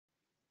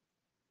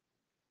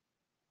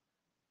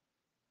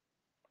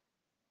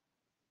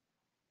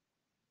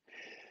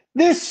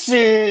This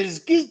is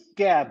Geek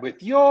Gab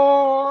with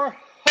your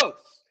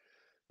hosts,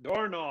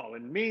 Dornall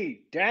and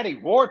me, Daddy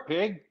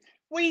Warpig.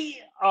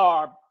 We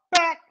are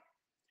back.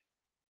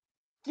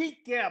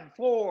 Geek Gab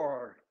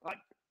for,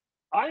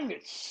 I think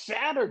it's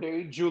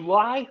Saturday,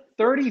 July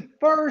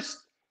 31st,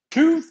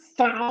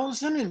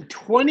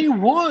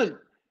 2021.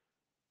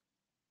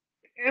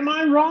 Am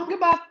I wrong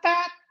about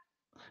that?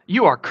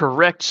 You are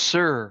correct,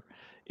 sir.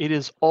 It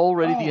is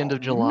already the end Oh,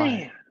 of July.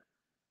 man.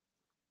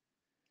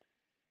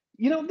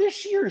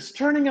 This year is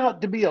turning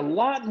out to be a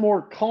lot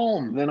more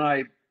calm than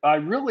I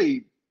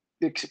really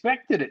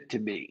expected it to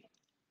be.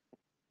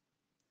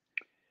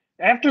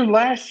 After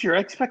last year, I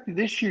expected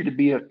this year to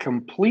be a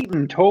complete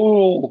and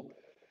total,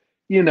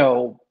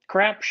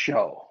 crap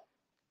show.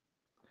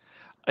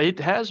 It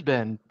has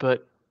been,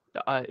 but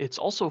it's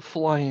also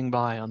flying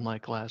by,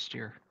 unlike last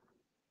year.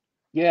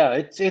 Yeah,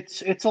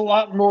 it's a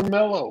lot more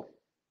mellow.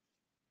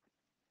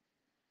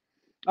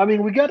 I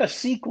mean, we got a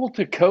sequel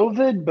to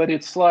COVID, but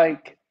it's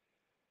like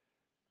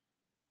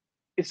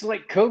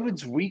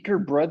COVID's weaker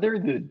brother,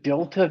 the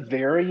Delta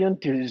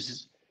variant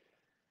is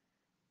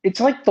it's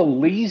like the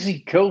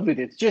lazy COVID.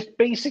 It's just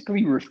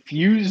basically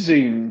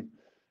refusing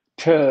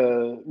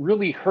to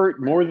really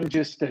hurt more than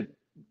just a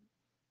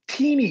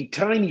teeny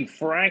tiny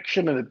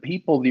fraction of the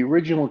people the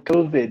original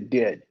COVID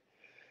did.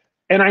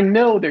 And I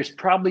know there's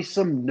probably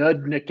some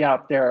nudnik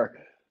out there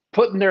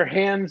putting their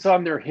hands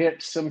on their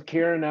hips, some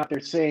Karen out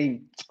there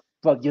saying,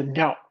 well,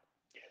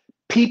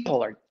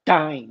 people are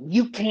dying.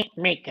 You can't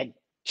make a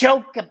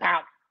joke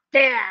about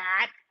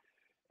that.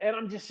 And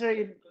I'm just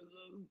saying,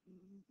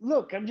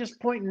 look, I'm just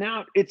pointing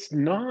out it's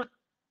not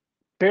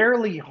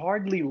barely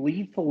hardly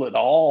lethal at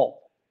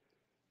all.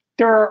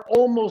 There are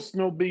almost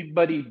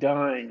nobody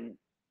dying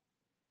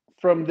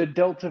from the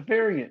Delta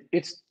variant.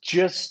 It's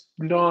just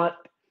not,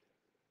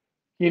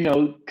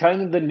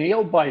 kind of the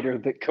nail biter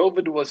that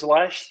COVID was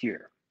last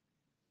year.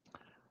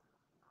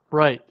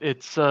 Right.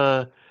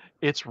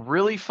 It's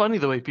really funny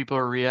the way people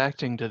are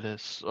reacting to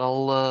this.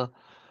 All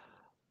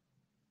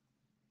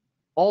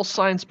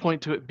signs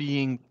point to it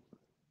being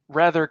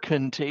rather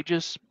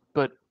contagious,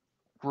 but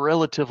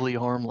relatively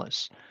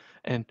harmless.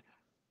 And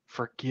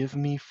forgive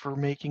me for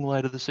making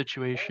light of the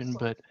situation,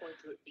 but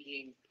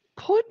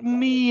put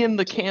me in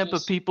the camp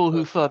of people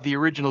who thought the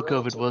original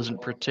COVID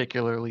wasn't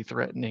particularly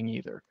threatening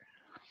either.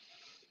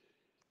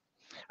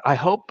 I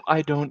hope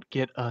I don't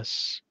get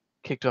us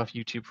kicked off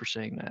YouTube for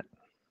saying that.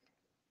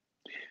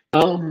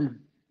 Um,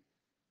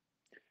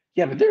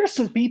 yeah, but there are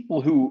some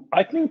people who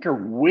I think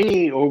are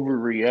way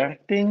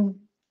overreacting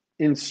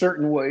in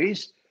certain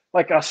ways,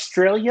 like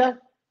Australia.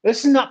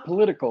 This is not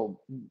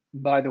political,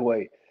 by the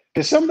way,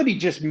 because somebody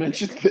just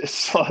mentioned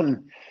this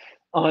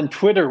on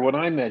Twitter when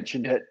I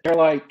mentioned it. They're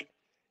like,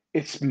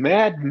 "It's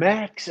Mad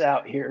Max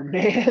out here,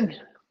 man."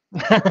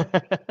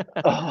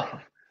 Uh,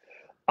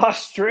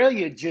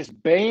 Australia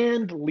just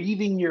banned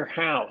leaving your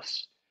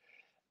house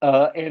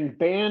and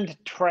banned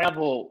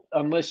travel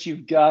unless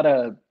you've got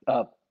a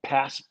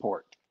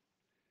passport.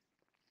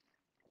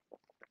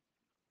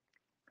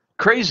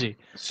 Crazy.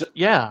 So,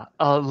 Yeah,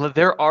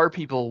 there are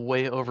people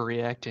way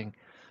overreacting.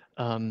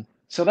 Um,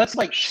 so that's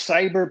like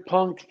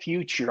cyberpunk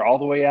future all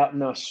the way out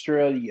in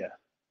Australia.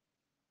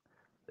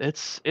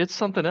 it's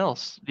something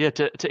else. Yeah,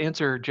 to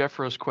answer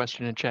Jeffro's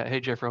question in chat.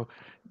 Hey Jeffro,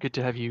 good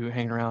to have you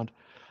hanging around.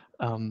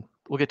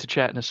 We'll get to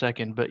chat in a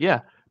second, but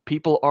yeah,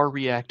 people are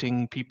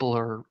reacting. People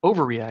are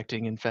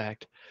overreacting. In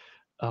fact,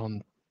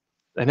 um,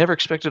 I never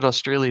expected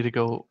Australia to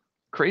go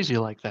crazy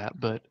like that,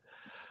 but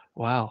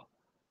wow.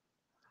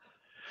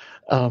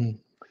 Um,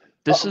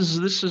 this Uh, is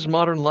this is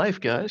modern life,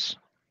 guys.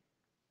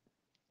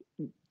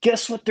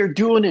 guess what they're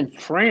doing in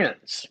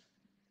France?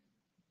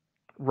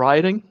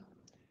 Rioting.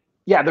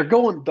 Yeah, they're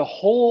going the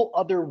whole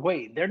other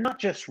way. They're not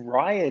just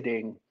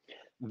rioting,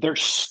 they're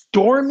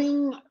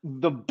storming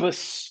the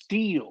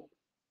Bastille.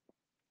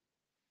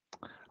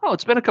 Oh,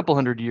 it's been a couple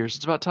hundred years.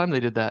 It's about time they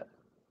did that.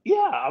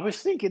 Yeah, I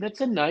was thinking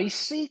it's a nice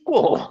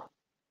sequel.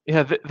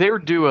 Yeah, they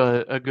would do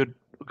a good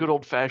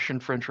old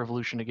fashioned French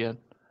Revolution again.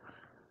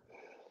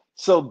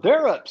 So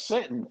they're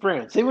upset in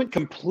France. They went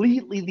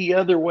completely the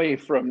other way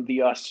from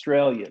the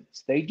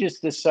Australians. They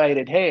just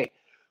decided, hey,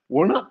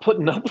 we're not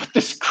putting up with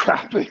this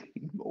crap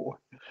anymore.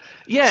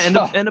 Yeah,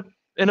 So, and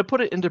to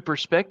put it into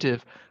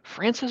perspective,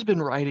 France has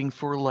been rioting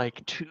for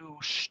like 2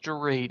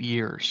 straight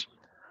years.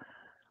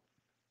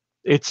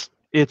 It's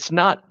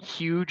not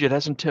huge. It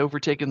hasn't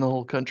overtaken the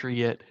whole country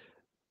yet,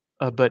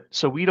 but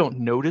so we don't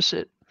notice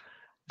it.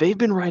 They've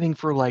been rioting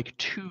for like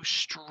 2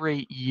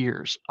 straight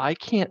years. I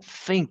can't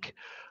think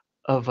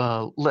of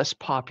a less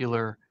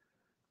popular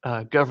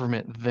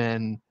government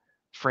than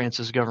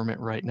France's government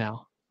right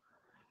now.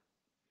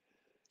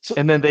 so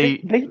And then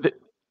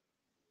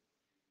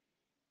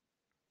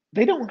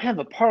they don't have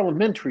a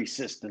parliamentary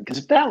system because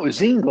if that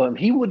was England,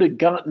 he would have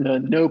gotten a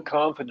no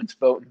confidence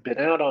vote and been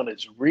out on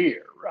his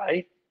rear,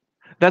 right?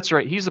 that's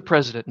right. He's the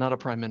president, not a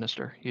prime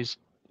minister. He's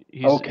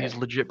Okay.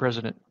 legit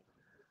president.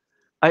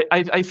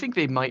 I think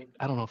they might.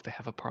 I don't know if they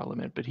have a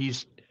parliament, but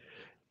he's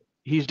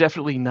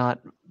definitely not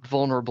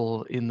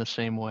vulnerable in the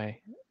same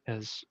way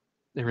as.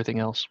 everything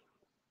else,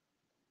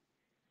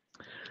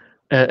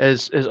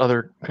 as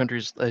other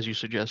countries, as you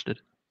suggested.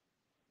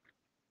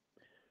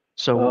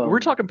 So we're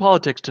Um, talking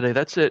politics today.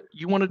 That's it.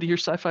 You wanted to hear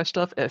sci-fi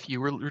stuff? F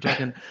you. We're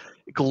talking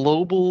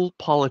global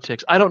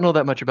politics. I don't know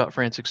that much about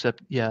France,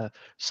 except yeah,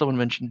 someone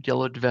mentioned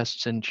yellow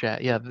vests in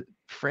chat. Yeah, the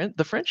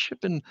French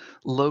have been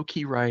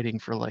low-key rioting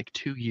for like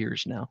 2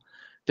 years now.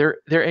 They're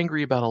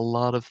angry about a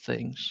lot of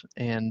things,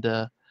 and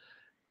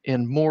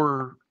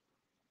more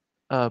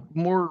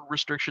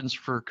restrictions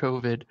for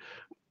COVID,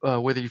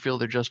 whether you feel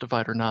they're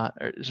justified or not,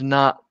 is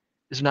not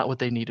what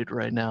they needed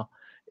right now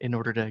in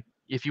order to,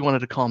 if you wanted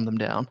to calm them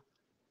down.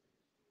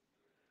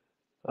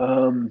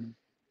 um,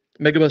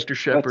 Megabuster let's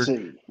Shepard,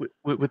 see.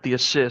 with the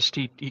assist,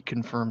 he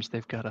confirms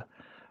they've got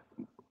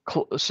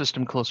a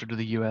system closer to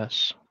the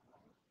U.S.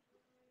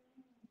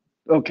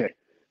 Okay.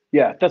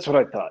 Yeah, that's what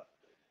I thought.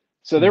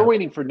 So they're Yeah.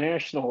 waiting for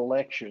national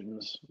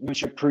elections,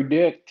 which I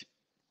predict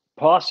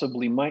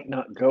possibly might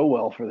not go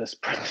well for this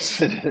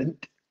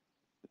president,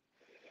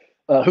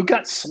 who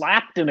got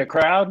slapped in a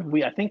crowd.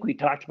 I think we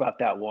talked about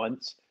that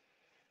once.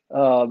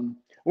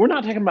 We're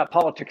not talking about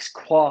politics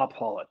qua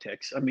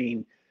politics. I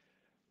mean,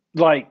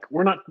 like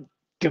we're not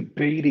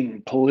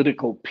debating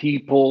political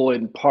people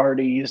and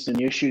parties and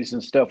issues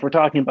and stuff. We're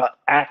talking about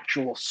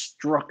actual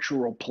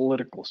structural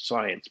political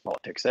science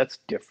politics. That's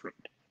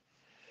different.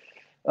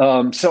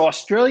 So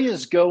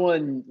Australia's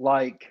going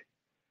like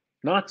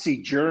Nazi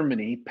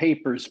Germany,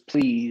 papers,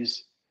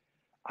 please.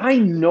 I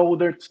know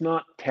that's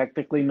not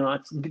technically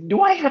Nazi.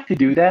 Do I have to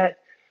do that?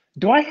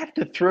 Do I have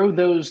to throw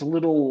those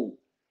little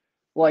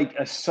like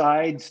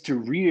asides to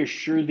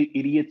reassure the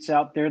idiots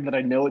out there that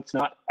I know it's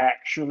not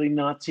actually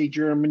Nazi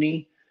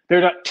Germany?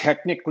 They're not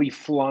technically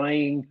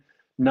flying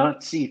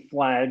Nazi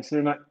flags.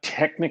 They're not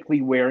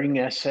technically wearing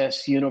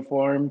SS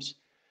uniforms.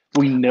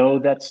 We know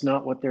that's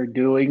not what they're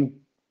doing.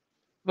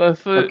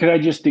 But Or can I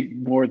just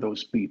ignore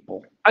those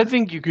people? I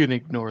think you can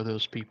ignore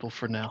those people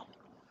for now.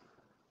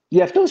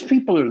 Yeah, if those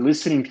people are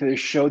listening to this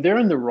show, they're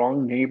in the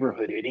wrong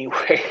neighborhood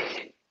anyway.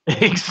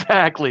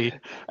 Exactly.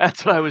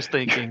 That's what I was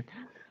thinking.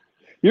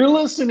 You're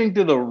listening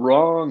to the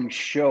wrong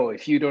show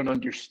if you don't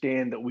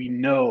understand that we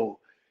know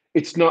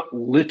it's not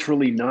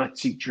literally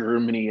Nazi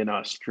Germany and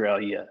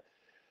Australia.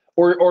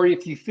 Or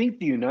if you think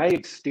the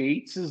United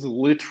States is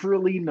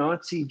literally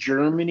Nazi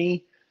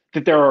Germany,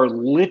 that there are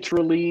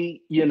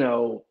literally,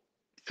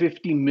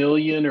 50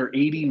 million or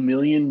 80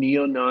 million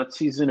neo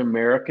Nazis in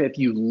America, if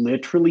you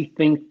literally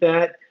think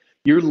that,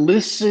 you're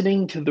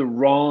listening to the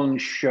wrong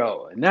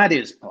show. And that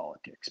is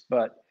politics.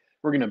 But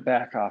we're going to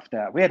back off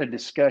that. We had a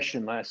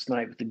discussion last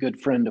night with a good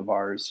friend of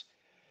ours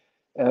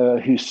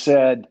who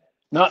said,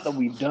 not that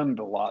we've done it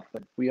a lot,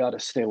 but we ought to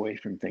stay away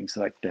from things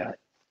like that.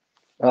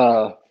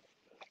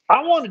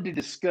 I wanted to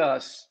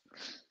discuss.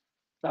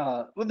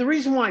 Well, the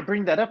reason why I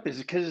bring that up is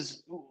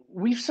because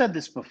we've said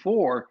this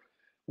before.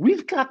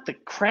 We've got the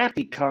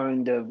crappy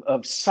kind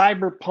of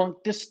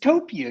cyberpunk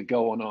dystopia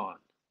going on.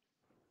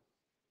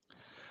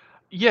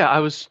 Yeah, I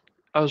was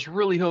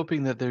really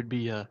hoping that there'd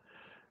be a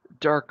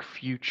dark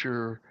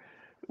future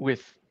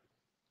with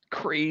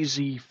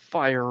crazy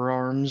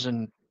firearms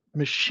and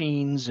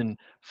machines and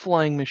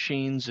flying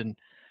machines, and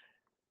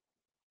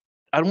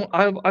I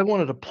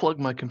wanted to plug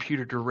my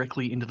computer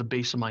directly into the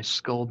base of my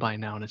skull by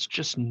now, and it's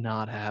just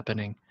not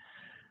happening.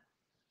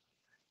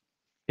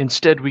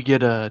 Instead,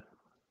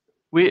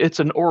 it's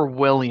an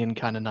Orwellian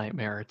kind of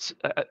nightmare. It's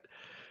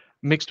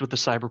mixed with the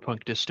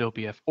cyberpunk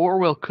dystopia. If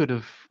Orwell could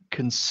have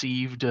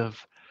conceived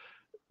of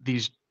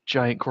these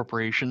giant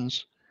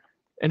corporations,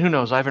 and who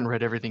knows, I haven't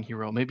read everything he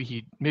wrote. Maybe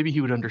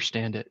he would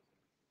understand it.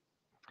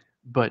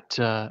 But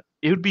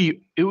it would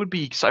be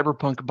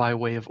cyberpunk by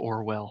way of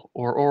Orwell,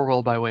 or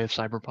Orwell by way of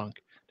cyberpunk,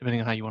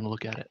 depending on how you want to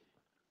look at it.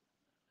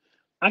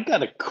 I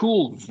got a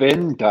cool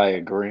Venn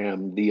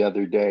diagram the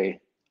other day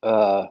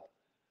that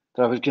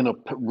I was going to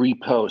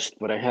repost,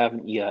 but I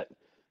haven't yet.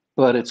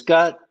 But it's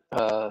got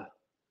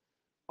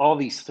all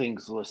these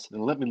things listed.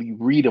 And let me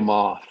read them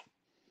off.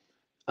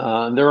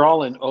 They're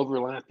all in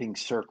overlapping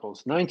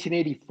circles.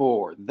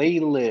 1984, They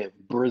Live,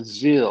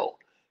 Brazil,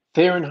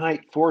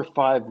 Fahrenheit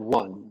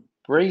 451,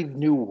 Brave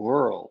New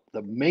World,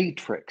 The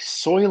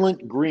Matrix,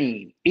 Soylent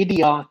Green,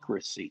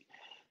 Idiocracy,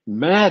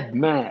 Mad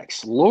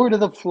Max, Lord of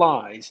the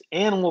Flies,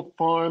 Animal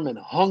Farm, and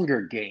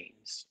Hunger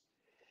Games.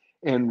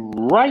 And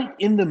right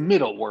in the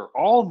middle, where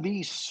all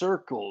these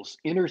circles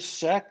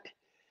intersect,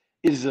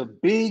 is a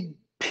big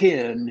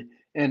pin,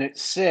 and it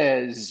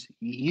says,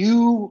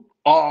 "You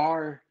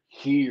are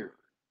here."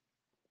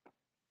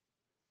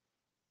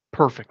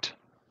 Perfect.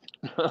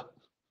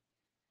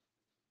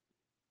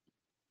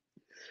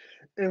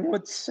 And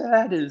what's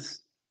sad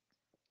is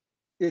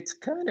it's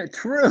kind of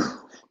true.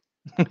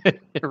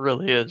 It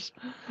really is.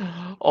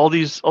 All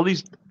these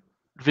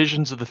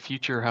visions of the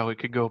future, how it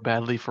could go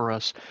badly for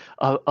us.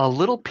 A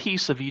little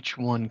piece of each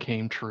one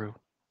came true.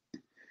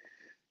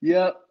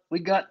 Yeah, we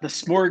got the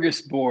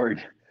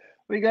smorgasbord.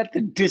 We got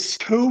the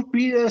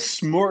dystopia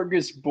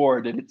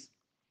smorgasbord, and it's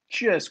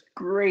just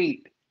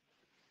great.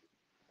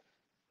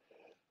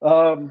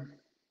 Um,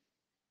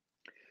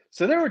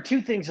 So there were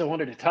two things I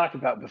wanted to talk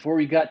about before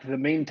we got to the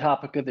main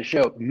topic of the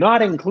show,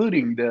 not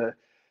including the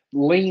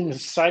lame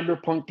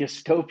cyberpunk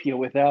dystopia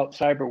without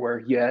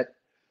cyberware yet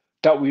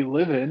that we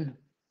live in.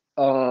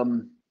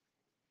 Um,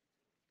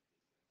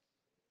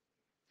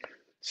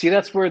 See,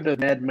 that's where the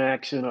Mad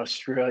Max in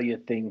Australia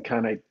thing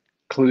kind of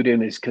clued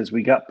in, is because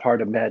we got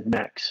part of Mad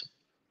Max.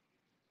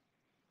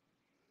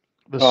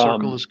 The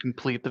circle is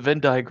complete. The Venn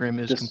diagram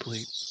is The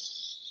complete.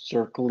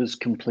 circle is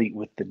complete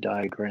with the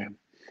diagram.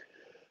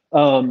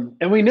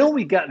 And we know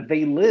we got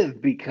They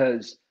Live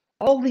because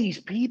all these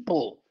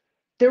people,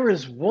 there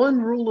is one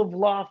rule of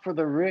law for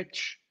the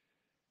rich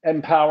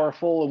and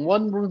powerful, and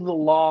one rule of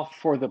law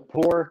for the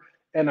poor.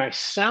 And I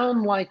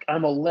sound like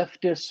I'm a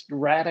leftist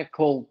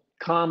radical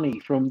commie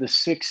from the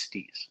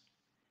 60s.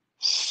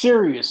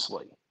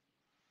 Seriously.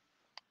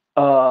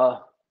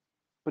 But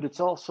it's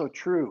also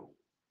true.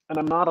 And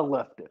I'm not a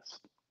leftist.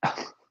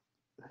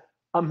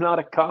 I'm not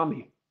a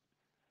commie.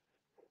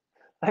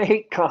 I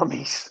hate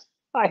commies.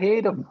 I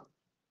hate them.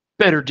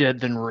 Better dead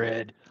than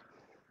red.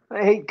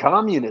 I hate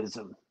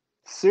communism.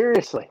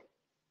 Seriously.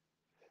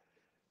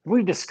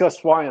 We've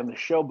discussed why on the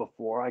show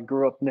before. I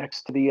grew up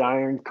next to the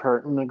Iron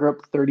Curtain. I grew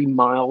up 30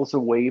 miles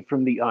away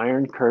from the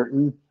Iron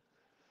Curtain.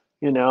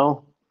 You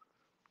know,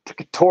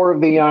 took a tour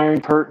of the Iron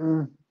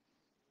Curtain,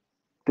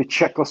 the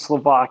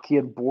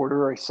Czechoslovakian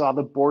border. I saw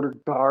the border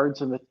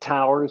guards and the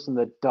towers and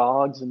the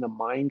dogs and the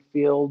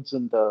minefields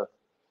and the,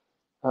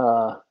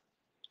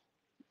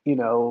 you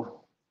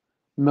know,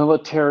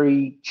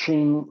 military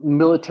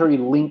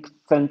link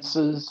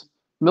fences.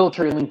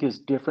 Military link is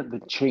different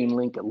than chain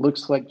link. It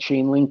looks like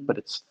chain link, but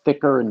it's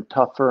thicker and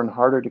tougher and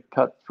harder to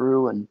cut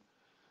through. And,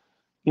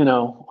 you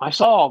know, I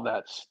saw all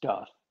that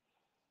stuff.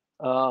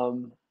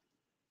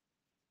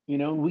 You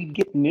know, we'd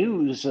get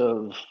news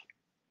of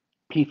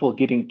people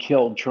getting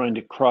killed trying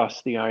to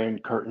cross the Iron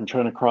Curtain,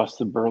 trying to cross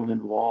the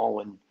Berlin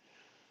Wall. And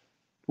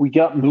we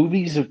got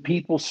movies of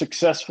people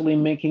successfully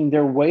making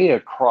their way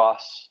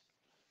across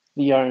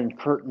the Iron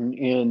Curtain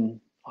in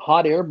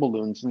hot air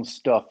balloons and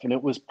stuff. And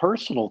it was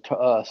personal to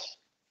us.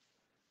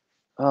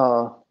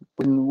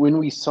 When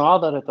we saw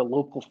that at the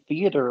local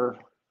theater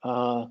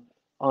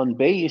on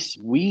base,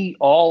 we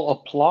all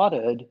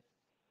applauded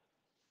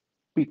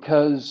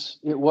because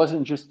it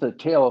wasn't just a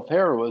tale of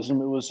heroism,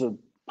 it was a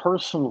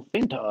personal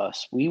thing to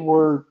us. We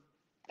were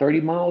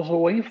 30 miles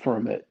away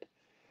from it.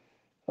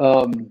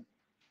 So,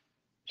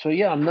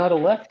 yeah, I'm not a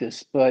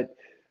leftist, but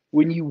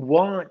when you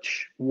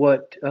watch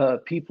what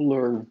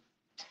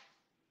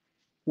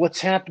what's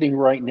happening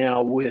right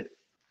now with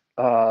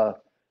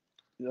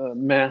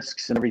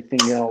masks and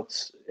everything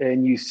else,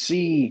 and you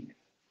see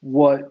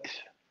what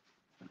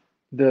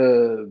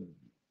the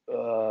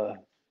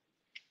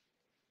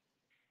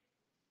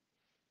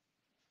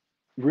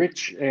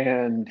rich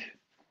and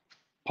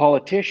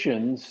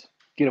politicians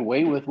get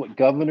away with, what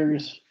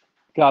governors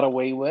got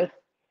away with,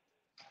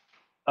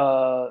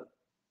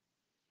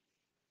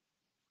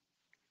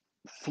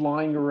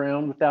 flying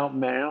around without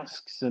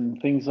masks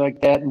and things like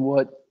that, and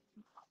what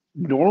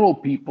normal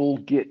people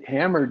get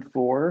hammered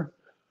for,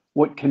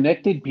 what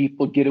connected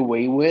people get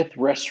away with,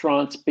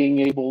 restaurants being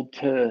able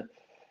to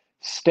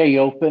stay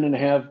open and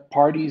have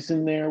parties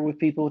in there with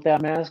people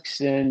without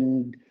masks,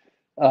 and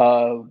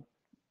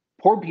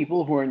poor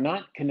people who are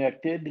not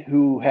connected,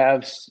 who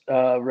have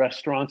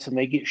restaurants and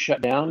they get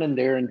shut down and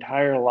their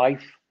entire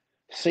life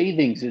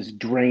savings is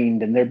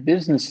drained and their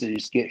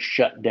businesses get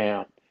shut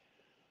down.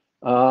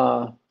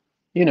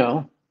 You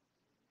know,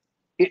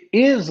 it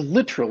is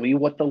literally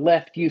what the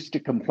left used to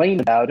complain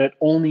about it,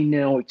 only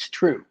now it's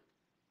true.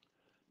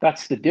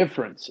 That's the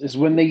difference, is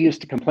when they used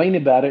to complain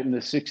about it in the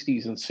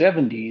 60s and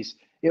 70s,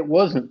 it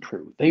wasn't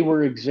true. They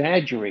were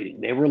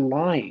exaggerating, they were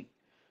lying.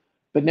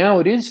 But now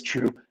it is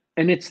true,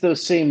 and it's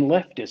those same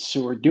leftists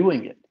who are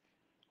doing it.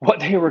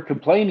 What they were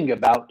complaining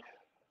about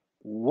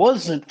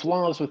wasn't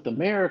flaws with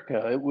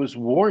America, it was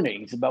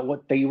warnings about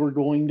what they were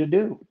going to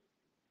do.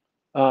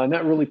 And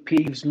that really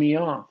peeves me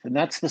off. And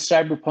that's the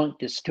cyberpunk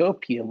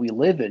dystopia we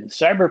live in.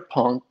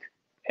 Cyberpunk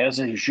as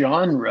a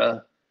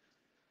genre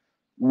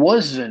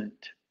wasn't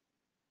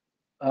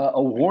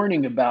a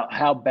warning about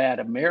how bad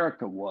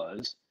America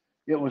was.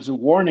 It was a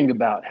warning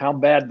about how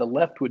bad the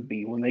left would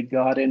be when they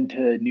got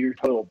into near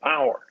total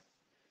power.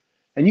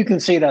 And you can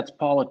say that's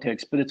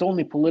politics, but it's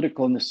only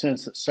political in the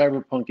sense that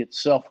cyberpunk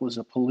itself was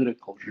a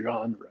political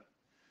genre.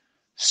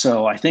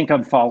 So I think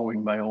I'm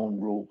following my own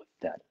rule with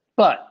that.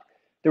 But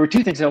there were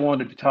two things I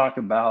wanted to talk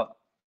about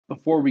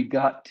before we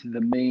got to the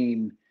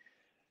main,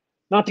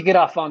 not to get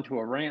off onto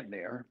a rant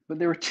there, but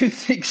there were two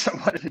things I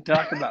wanted to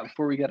talk about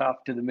before we get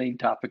off to the main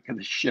topic of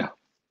the show.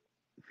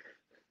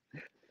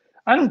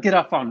 I don't get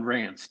off on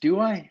rants,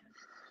 do I?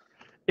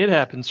 It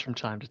happens from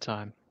time to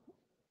time.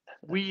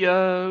 We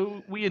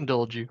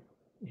indulge you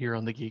here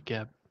on the Geek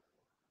Gab.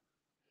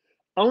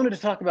 I wanted to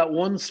talk about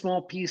one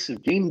small piece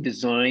of game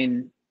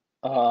design,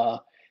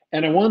 and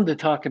I wanted to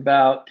talk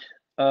about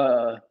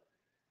the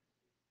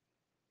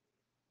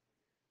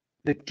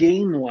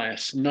game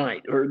last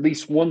night, or at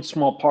least one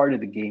small part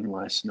of the game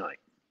last night.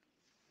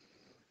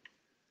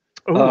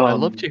 Oh, I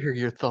love Um, to hear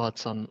your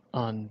thoughts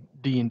on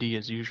D&D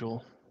as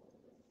usual.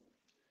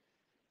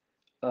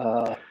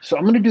 so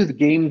I'm going to do the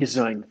game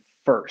design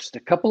first. A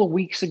couple of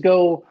weeks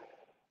ago,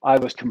 I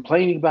was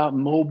complaining about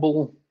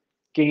mobile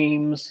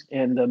games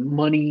and the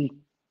money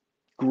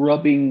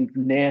grubbing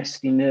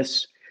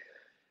nastiness,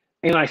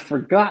 and I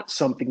forgot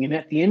something. And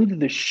at the end of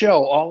the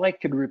show, all I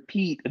could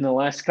repeat in the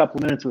last couple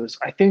of minutes was,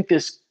 I think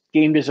this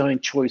game design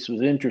choice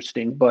was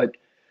interesting, but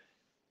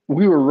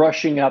we were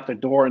rushing out the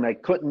door and I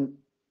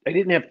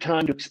didn't have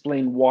time to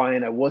explain why,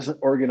 and I wasn't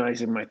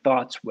organizing my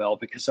thoughts well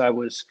because I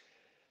was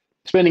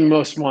spending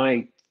most of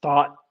my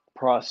thought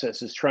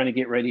processes trying to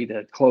get ready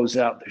to close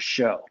out the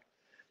show.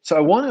 So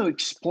I want to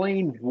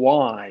explain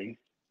why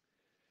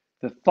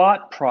the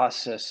thought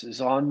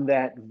processes on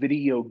that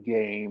video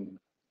game,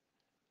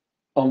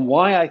 on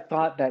why I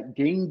thought that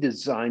game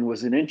design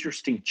was an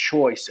interesting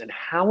choice and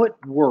how it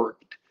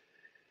worked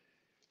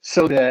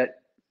so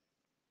that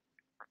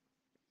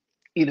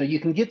you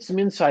can get some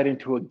insight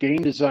into a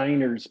game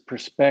designer's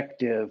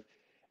perspective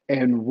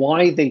and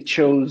why they made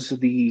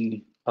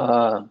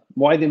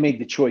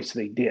the choice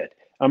they did.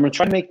 I'm going to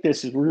try to make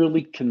this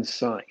really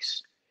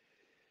concise.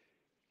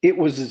 It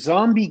was a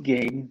zombie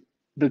game.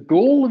 The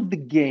goal of the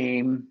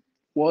game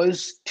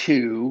was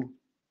to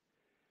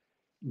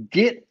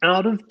get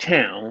out of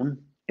town,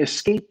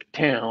 escape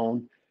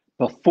town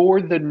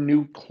before the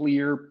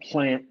nuclear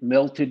plant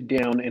melted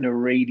down and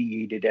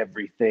irradiated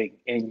everything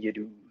and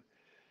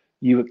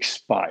you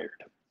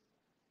expired.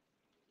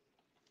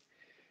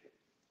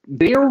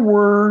 There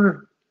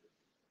were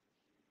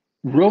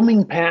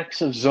roaming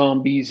packs of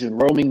zombies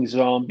and roaming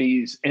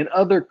zombies and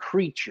other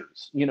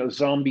creatures,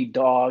 zombie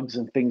dogs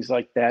and things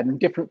like that, and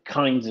different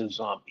kinds of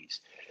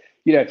zombies.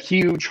 You'd have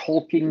huge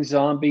hulking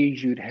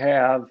zombies. You'd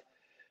have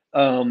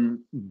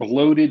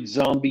bloated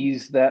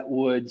zombies that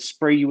would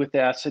spray you with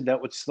acid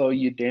that would slow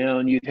you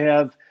down. You'd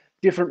have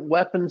different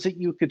weapons that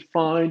you could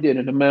find and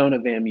an amount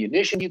of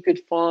ammunition you could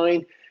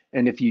find.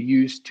 And if you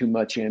used too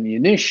much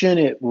ammunition,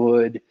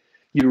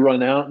 you'd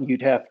run out and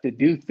you'd have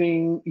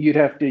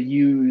to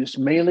use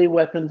melee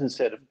weapons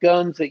instead of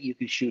guns that you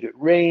could shoot at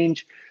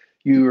range.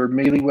 Your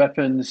melee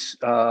weapons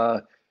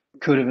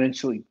could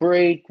eventually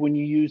break when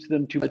you use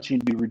them too much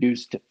and be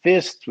reduced to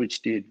fists,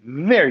 which did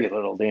very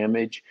little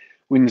damage.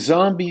 When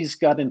zombies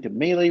got into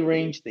melee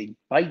range, they'd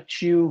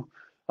bite you.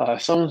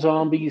 Some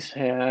zombies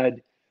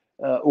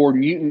or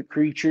mutant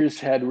creatures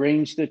had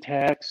ranged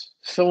attacks,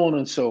 so on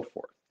and so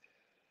forth.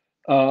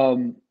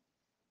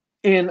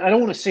 And I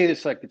don't want to say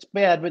this like it's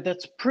bad, but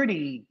that's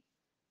pretty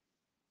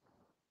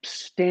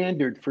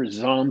standard for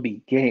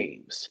zombie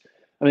games.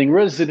 I mean,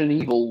 Resident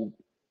Evil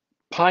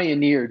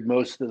pioneered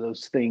most of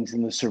those things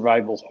in the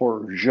survival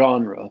horror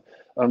genre,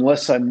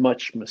 unless I'm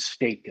much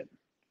mistaken.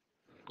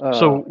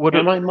 So what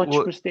Am I much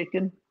what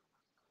mistaken?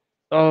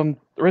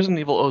 Resident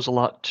Evil owes a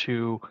lot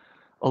to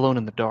Alone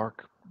in the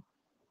Dark,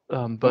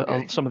 but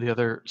Okay. some of the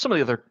other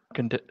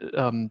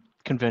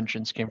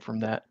conventions came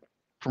from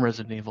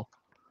Resident Evil.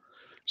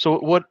 So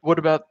what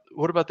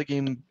about the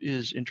game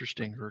is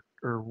interesting,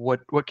 or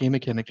what game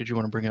mechanic did you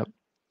want to bring up?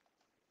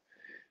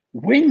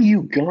 When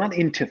you got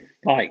into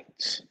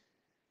fights,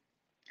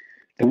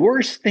 the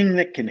worst thing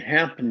that can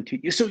happen to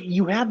you, so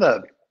you have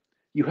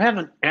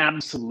an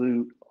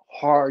absolute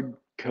hard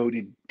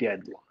coded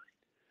deadline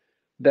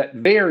that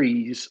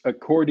varies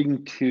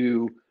according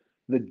to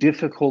the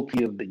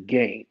difficulty of the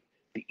game.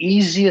 The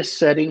easiest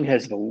setting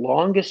has the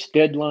longest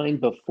deadline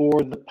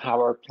before the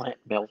power plant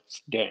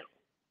melts down.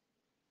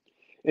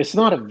 It's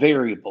not a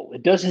variable.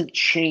 It doesn't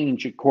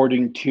change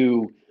according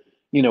to,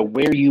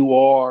 where you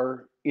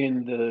are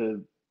in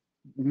the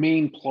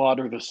main plot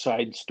or the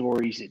side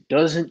stories. It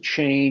doesn't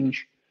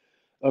change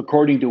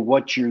according to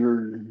what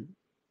you're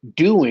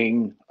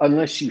doing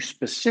unless you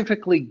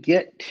specifically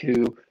get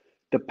to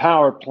the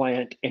power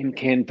plant and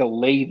can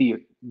delay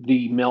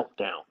the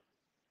meltdown,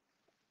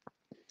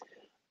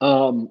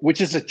 which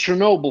is a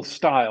Chernobyl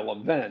style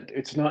event.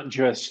 It's not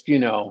just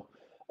a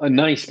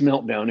nice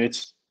meltdown.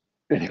 It's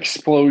an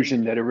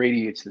explosion that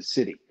irradiates the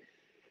city.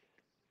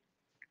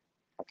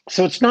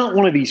 So it's not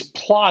one of these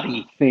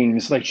plotty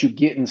things like you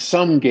get in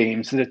some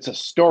games that it's a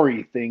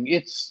story thing.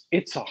 It's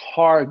a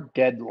hard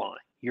deadline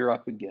you're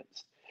up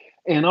against.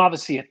 And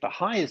obviously at the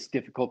highest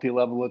difficulty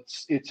level,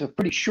 it's a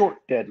pretty short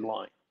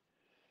deadline.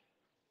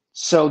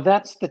 So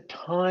that's the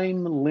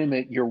time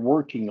limit you're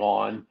working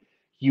on.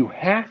 You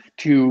have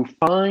to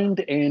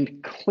find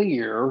and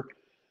clear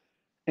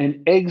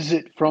an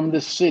exit from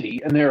the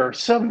city, and there are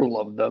several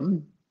of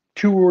them,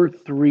 2 or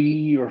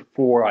 3 or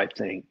 4, I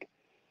think,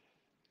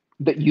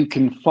 that you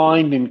can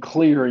find and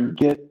clear and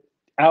get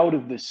out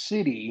of the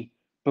city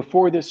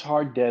before this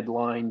hard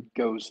deadline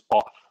goes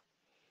off.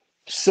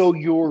 So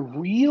your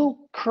real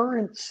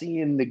currency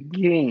in the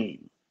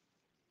game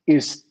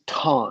is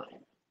time.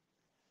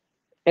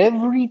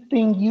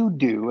 Everything you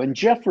do, and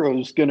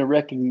Jeffro's going to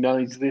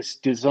recognize this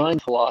design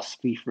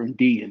philosophy from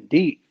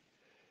D&D.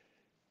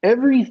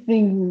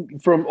 Everything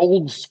from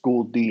old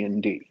school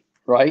D&D,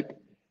 right?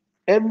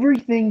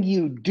 Everything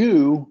you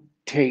do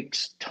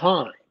takes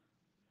time.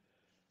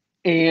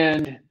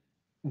 And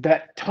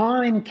that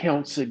time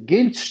counts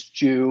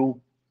against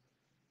you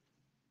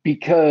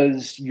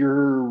because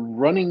you're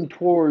running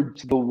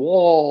towards the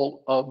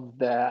wall of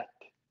that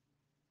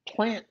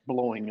plant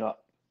blowing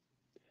up.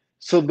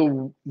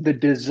 So the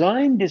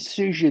design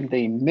decision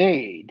they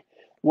made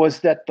was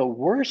that the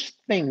worst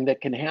thing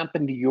that can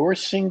happen to your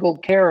single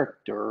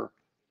character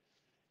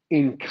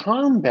in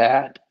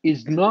combat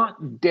is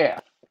not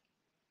death,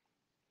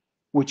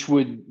 which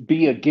would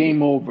be a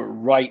game over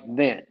right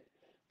then,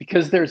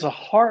 because there's a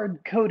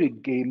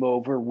hard-coded game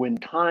over when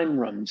time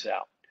runs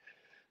out.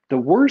 The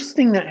worst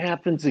thing that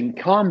happens in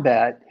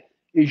combat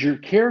is your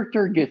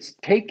character gets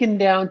taken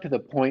down to the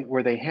point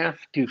where they have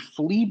to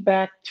flee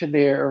back to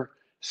their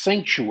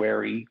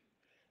sanctuary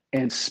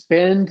and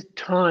spend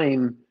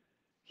time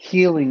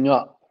healing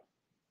up.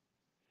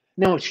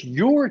 Now, it's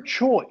your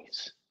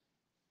choice.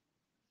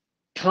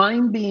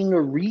 Time being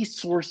a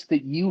resource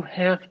that you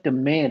have to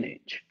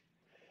manage.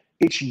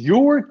 It's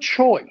your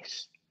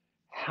choice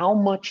how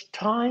much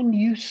time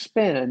you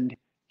spend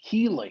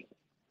healing.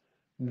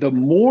 The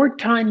more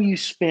time you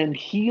spend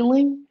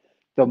healing,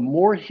 the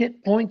more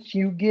hit points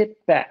you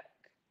get back.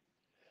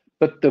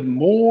 But the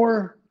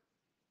more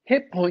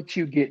hit points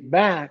you get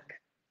back,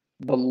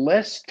 the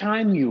less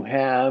time you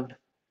have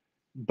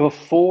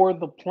before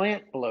the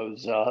plant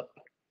blows up,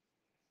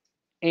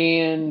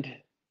 and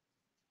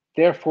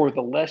therefore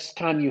the less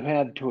time you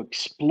have to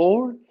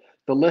explore,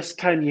 the less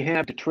time you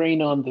have to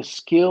train on the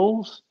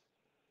skills,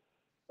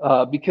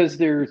 because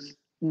there's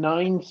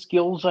 9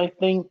 skills, I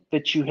think,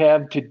 that you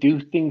have to do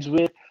things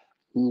with: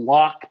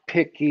 lock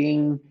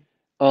picking,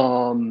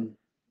 hand-to-hand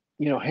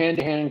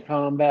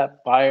combat,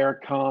 fire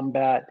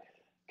combat,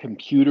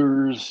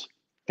 computers,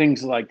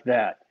 things like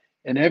that.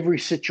 And every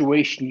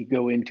situation you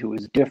go into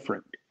is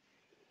different.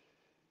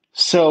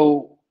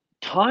 So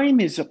time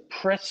is a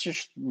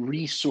precious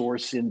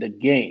resource in the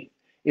game.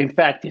 In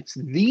fact, it's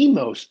the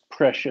most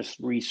precious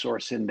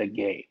resource in the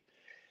game.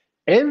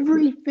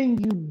 Everything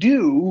you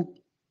do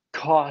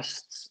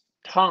costs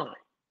time.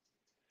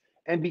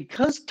 And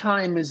because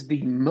time is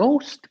the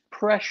most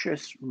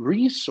precious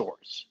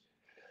resource,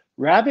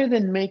 rather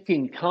than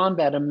making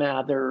combat a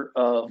matter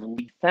of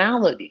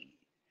lethality,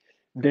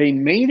 they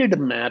made it a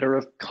matter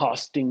of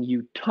costing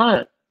you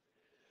time.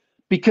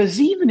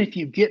 Because even if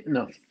you get in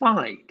a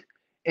fight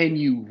and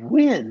you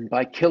win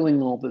by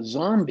killing all the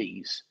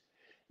zombies,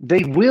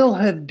 they will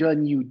have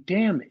done you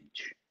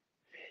damage.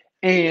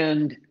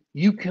 And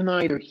you can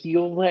either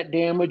heal that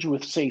damage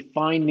with, say,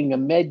 finding a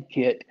med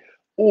kit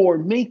or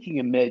making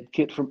a med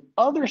kit from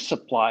other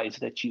supplies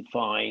that you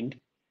find.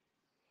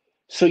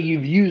 So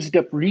you've used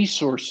up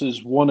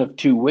resources one of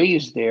 2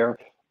 ways there,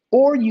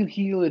 or you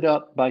heal it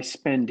up by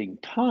spending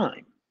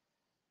time.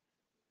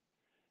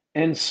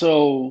 And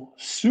so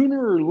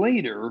sooner or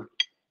later,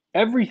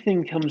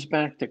 everything comes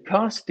back to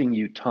costing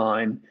you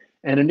time.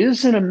 And it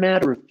isn't a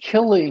matter of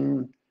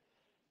killing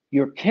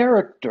your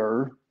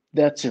character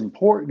that's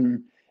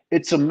important.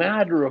 It's a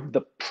matter of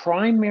the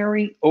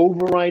primary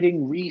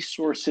overriding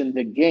resource in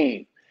the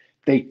game.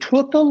 They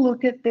took a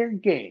look at their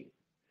game.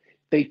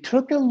 They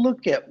took a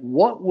look at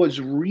what was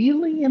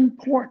really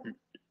important.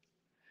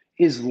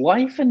 Is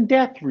life and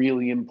death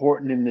really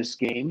important in this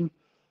game,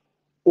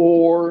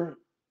 or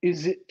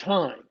is it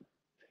time?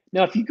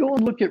 Now, if you go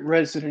and look at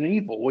Resident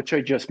Evil, which I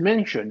just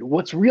mentioned,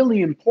 what's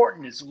really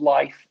important is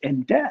life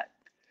and death,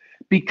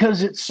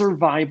 because it's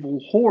survival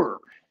horror.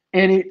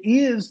 And it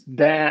is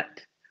that,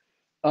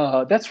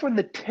 that's where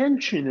the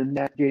tension in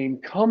that game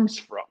comes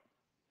from,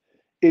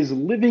 is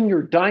living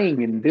or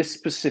dying in this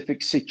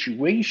specific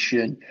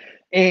situation.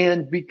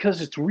 And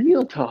because it's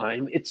real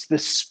time, it's the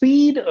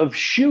speed of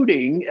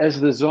shooting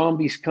as the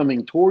zombies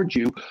coming towards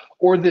you,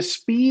 or the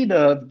speed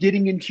of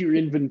getting into your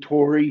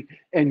inventory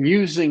and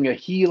using a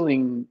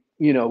healing,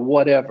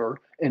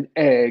 whatever, an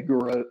egg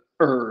or a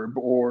herb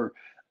or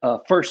a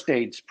first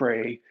aid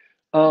spray.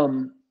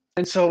 And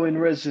so in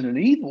Resident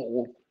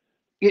Evil,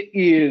 it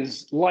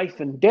is life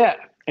and death.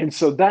 And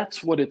so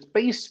that's what it's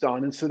based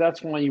on. And so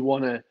that's why you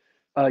want to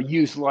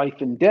use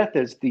life and death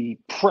as the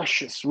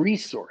precious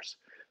resource.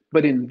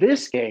 But in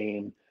this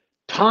game,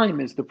 time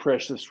is the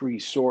precious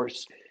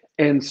resource.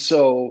 And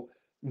so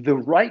the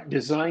right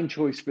design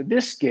choice for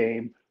this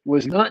game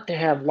was not to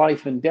have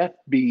life and death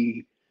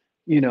be,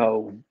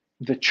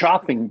 the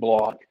chopping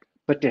block,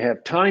 but to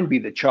have time be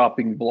the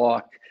chopping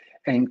block.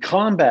 And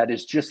combat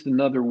is just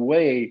another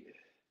way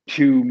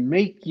to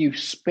make you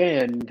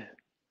spend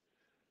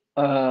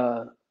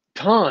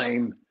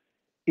time.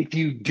 If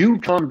you do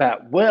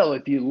combat well,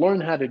 if you learn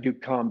how to do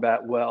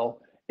combat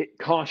well, it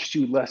costs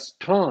you less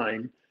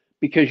time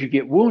because you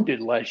get wounded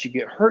less, you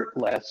get hurt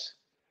less.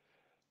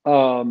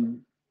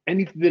 And if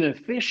you've been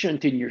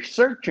efficient in your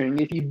searching,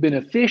 if you've been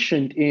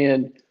efficient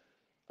in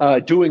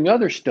doing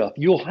other stuff,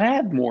 you'll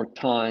have more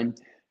time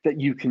that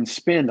you can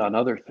spend on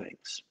other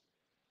things.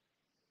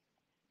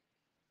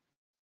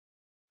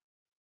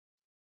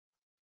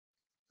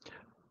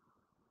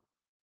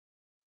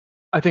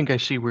 I think I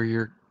see where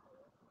you're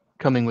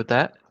coming with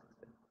that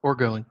or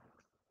going.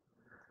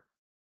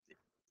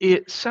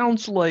 It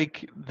sounds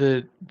like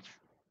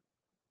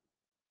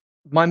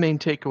my main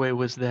takeaway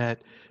was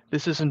that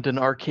this isn't an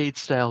arcade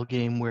style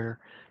game where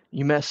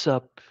you mess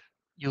up,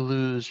 you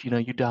lose, you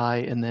die,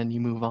 and then you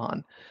move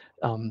on.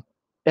 Um,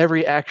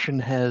 every action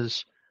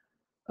has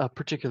a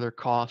particular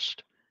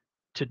cost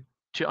to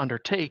to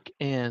undertake,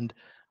 and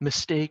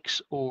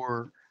mistakes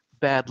or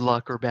bad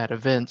luck or bad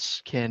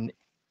events can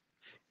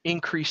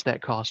increase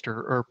that cost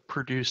or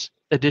produce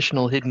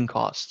additional hidden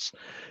costs.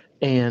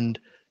 And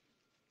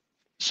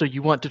so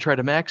you want to try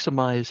to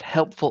maximize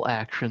helpful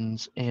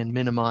actions and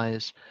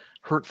minimize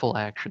hurtful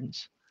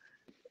actions,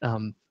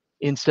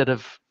 instead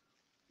of,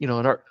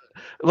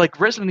 like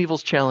Resident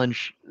Evil's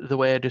challenge. The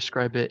way I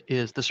describe it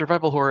is the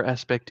survival horror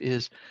aspect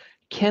is,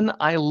 can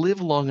I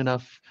live long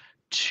enough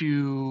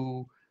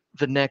to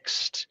the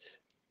next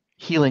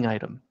healing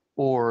item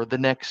or the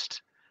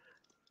next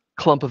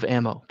clump of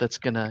ammo that's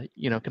gonna,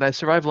 can I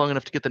survive long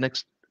enough to get the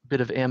next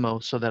bit of ammo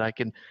so that I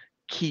can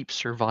keep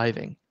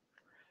surviving?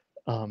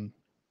 Um,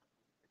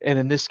 and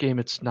in this game,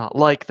 it's not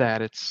like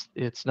that.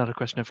 It's not a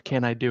question of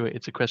can I do it.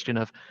 It's a question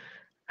of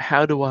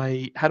how do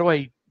I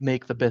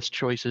make the best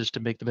choices to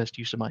make the best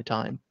use of my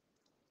time.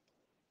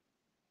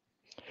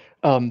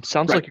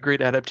 Sounds Right. like a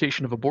great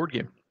adaptation of a board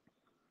game.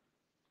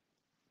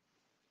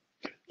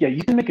 Yeah,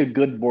 you can make a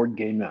good board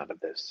game out of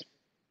this.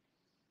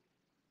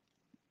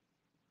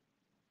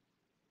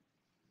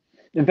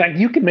 In fact,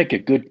 you can make a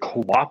good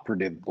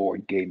cooperative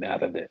board game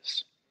out of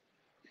this.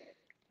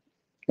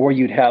 Or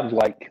you'd have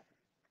like,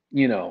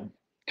 you know,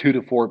 2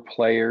 to 4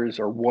 players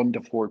or 1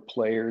 to 4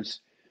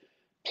 players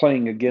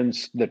playing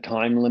against the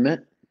time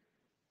limit.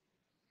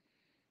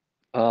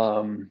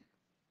 Um,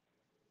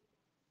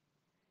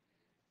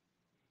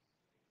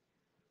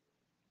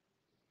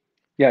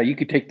 yeah, you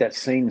could take that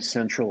same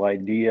central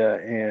idea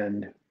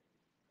and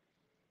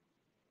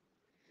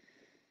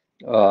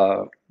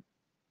uh,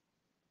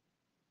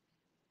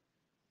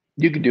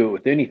 you could do it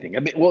with anything. I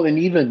mean, well, and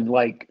even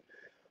like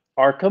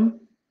Arkham,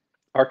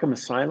 Arkham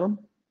Asylum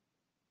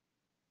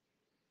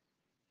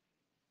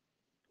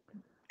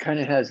kind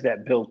of has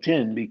that built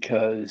in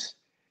because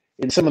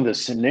in some of the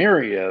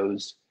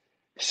scenarios,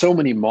 so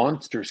many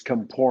monsters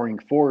come pouring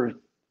forth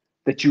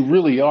that you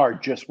really are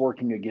just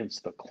working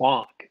against the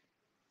clock.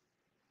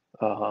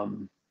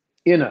 Um,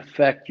 in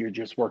effect, you're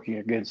just working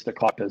against the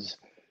clock because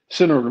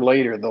sooner or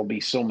later there'll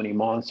be so many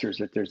monsters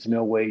that there's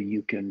no way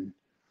you can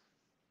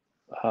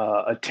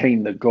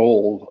attain the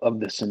goal of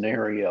the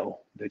scenario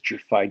that you're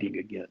fighting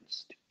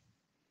against.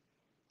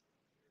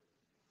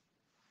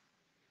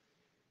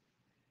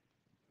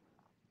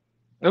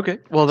 Okay,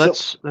 well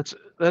So,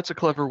 that's a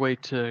clever way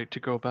to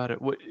go about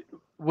it.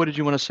 What did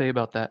you want to say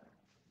about that?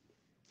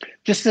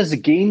 just as a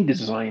game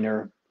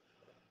designer,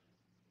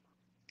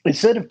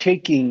 instead of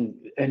taking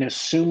an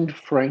assumed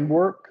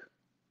framework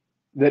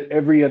that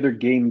every other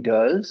game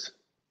does,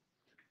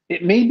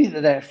 it may be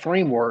that that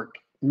framework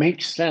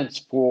makes sense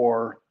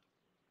for,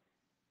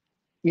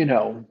 you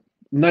know,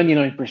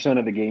 99%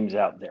 of the games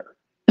out there.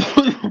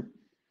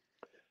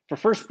 For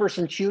first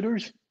person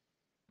shooters,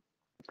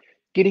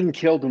 getting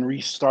killed and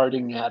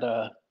restarting at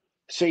a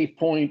save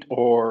point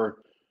or,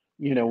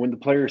 you know, when the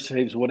player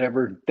saves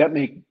whatever, that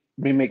may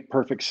make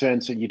perfect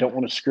sense and you don't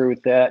want to screw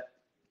with that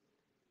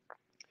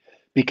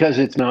because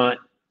it's not,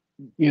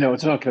 you know,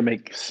 it's not going to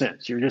make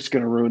sense. You're just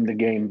going to ruin the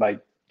game by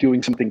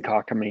doing something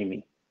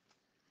cockamamie.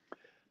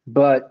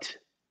 But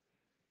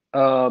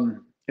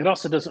it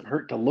also doesn't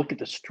hurt to look at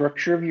the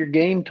structure of your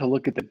game, to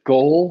look at the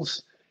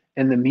goals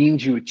and the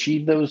means you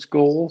achieve those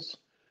goals,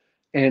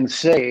 and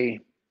say,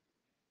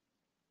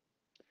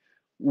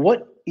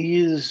 what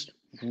is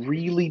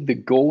really the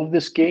goal of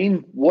this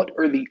game? What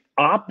are the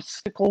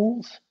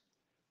obstacles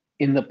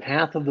in the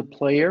path of the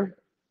player?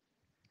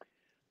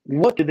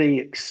 What do they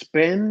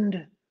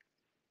expend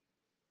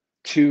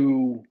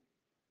to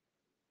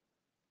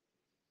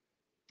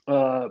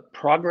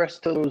progress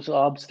to those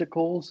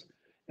obstacles?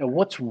 And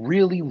what's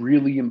really,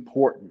 really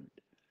important?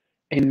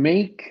 And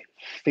make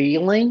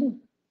failing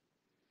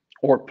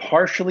or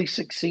partially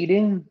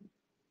succeeding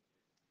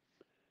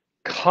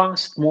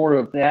cost more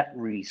of that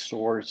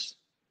resource,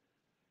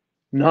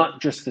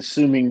 not just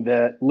assuming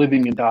that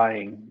living and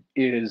dying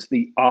is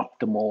the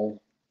optimal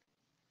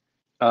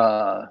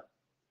uh,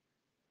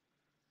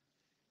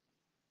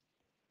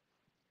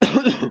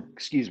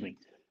 excuse me,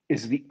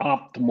 is the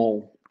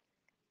optimal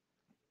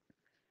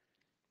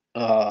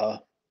uh,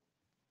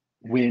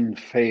 win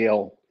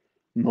fail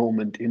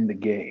moment in the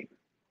game.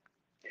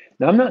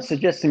 Now, I'm not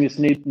suggesting it's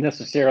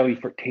necessarily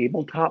for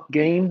tabletop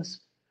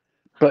games,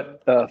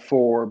 but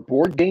for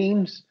board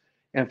games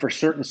and for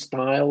certain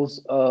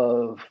styles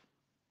of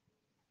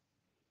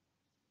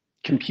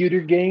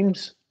computer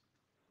games.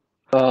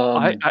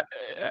 I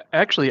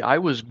actually I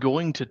was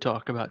going to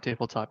talk about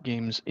tabletop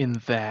games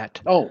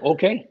Oh,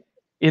 okay.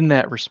 in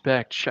that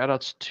respect.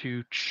 Shoutouts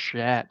to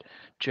chat.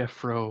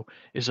 Jeffro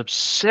is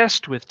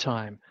obsessed with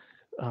time.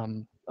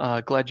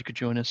 Glad you could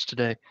join us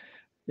today.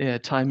 Yeah,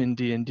 time in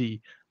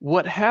D&D.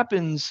 What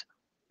happens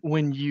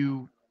when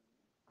you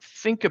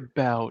think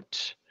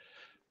about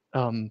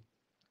um,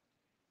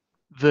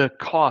 the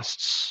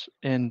costs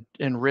and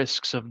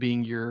risks of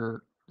being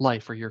your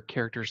life or your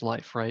character's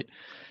life, right?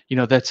 You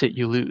know, that's it,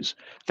 you lose.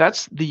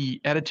 That's the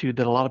attitude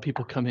that a lot of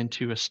people come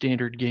into a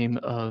standard game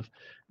of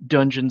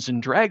Dungeons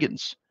and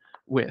Dragons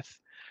with.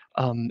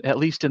 At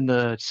least in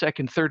the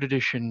second, third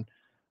edition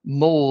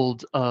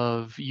mold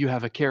of you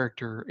have a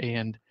character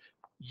and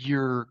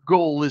your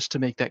goal is to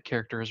make that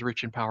character as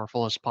rich and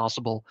powerful as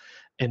possible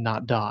and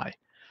not die.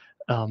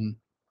 Um,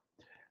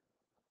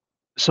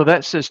 so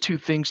that says two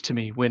things to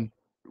me.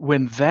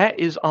 When that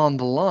is on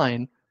the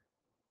line,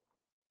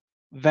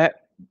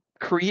 that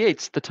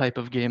creates the type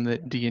of game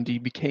that D&D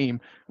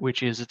became,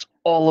 which is it's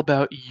all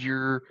about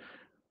your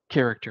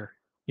character,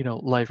 you know,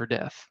 life or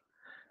death.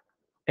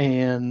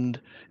 And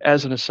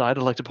as an aside,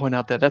 I'd like to point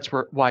out that that's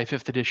why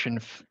fifth edition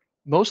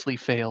mostly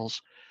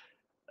fails.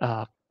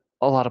 Uh,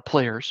 a lot of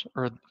players,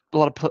 or a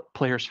lot of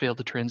players fail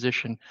to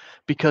transition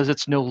because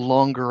it's no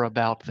longer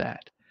about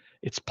that.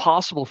 It's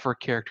possible for a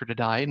character to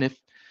die, and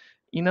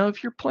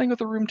if you're playing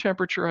with a room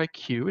temperature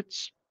IQ,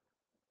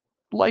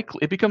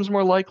 it becomes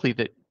more likely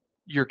that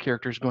your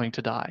character is going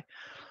to die.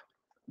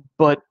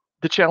 But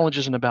the challenge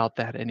isn't about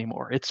that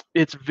anymore.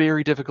 It's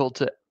very difficult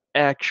to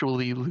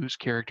actually lose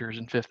characters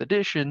in fifth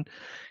edition.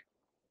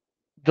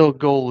 The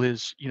goal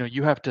is,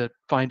 you have to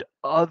find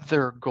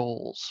other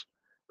goals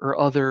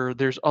or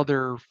there's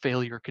other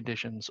failure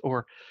conditions,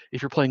 or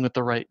if you're playing with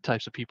the right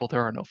types of people,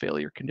 there are no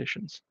failure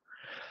conditions.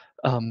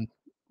 Um,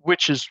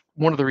 which is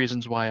one of the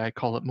reasons why I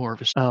call it more of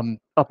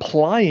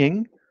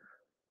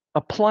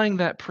applying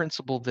that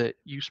principle that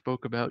you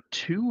spoke about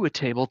to a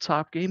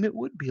tabletop game. It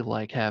would be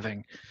like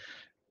having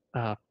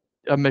uh,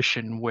 a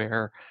mission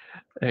where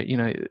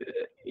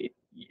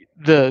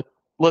the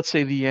let's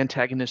say the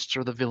antagonists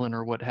or the villain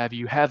or what have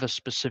you have a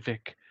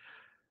specific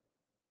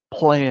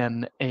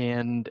plan,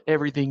 and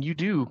everything you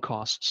do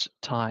costs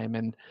time.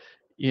 And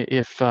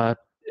if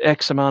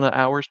X amount of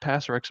hours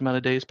pass or X amount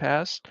of days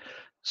pass,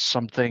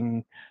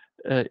 something,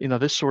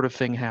 this sort of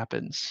thing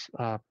happens.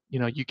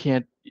 You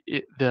can't.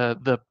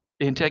 The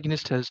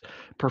antagonist has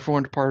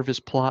performed part of his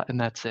plot, and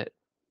that's it.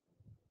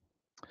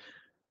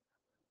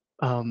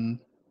 Um,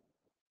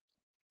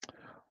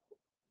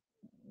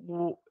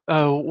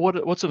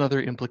 what's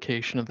another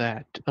implication of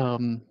that?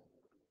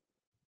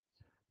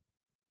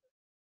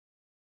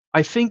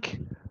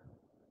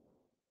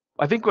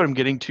 I think what I'm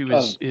getting to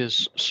Oh,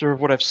 is sort of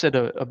what I've said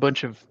a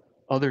bunch of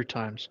other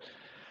times.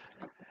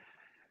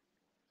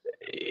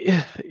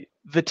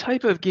 The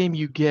type of game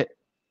you get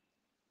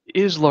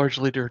is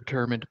largely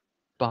determined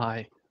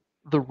by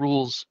the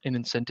rules and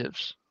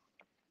incentives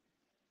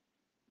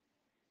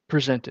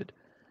presented.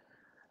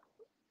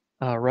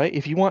 Right?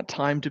 If you want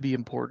time to be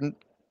important,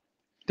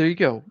 there you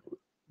go.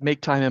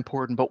 Make time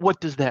important. But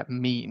what does that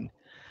mean?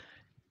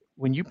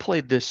 When you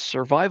played this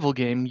survival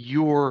game,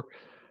 your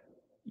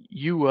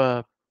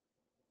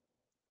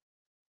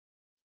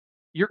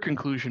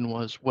conclusion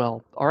was,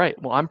 well, all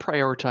right, well, I'm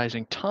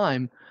prioritizing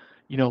time.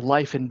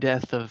 Life and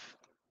death of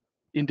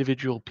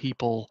individual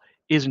people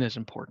isn't as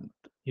important.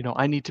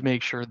 I need to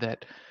make sure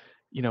that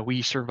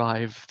we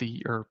survive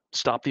or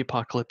stop the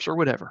apocalypse or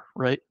whatever,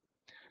 right?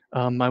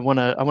 I want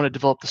to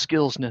develop the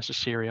skills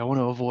necessary. I want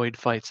to avoid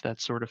fights, that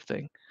sort of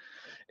thing.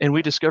 And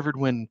we discovered,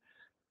 when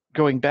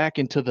going back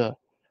into the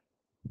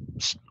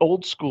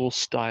old school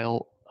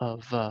style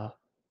of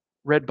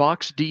red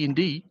box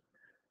D&D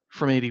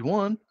from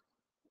 81,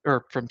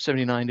 or from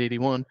 79 to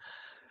 81,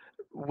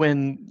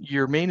 when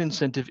your main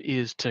incentive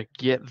is to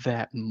get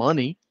that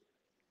money,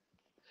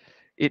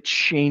 it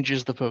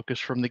changes the focus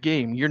from the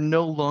game. You're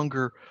no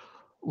longer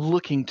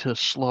looking to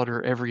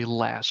slaughter every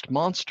last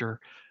monster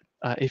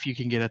if you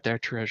can get at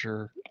that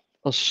treasure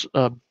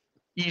a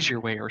easier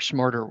way or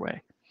smarter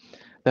way,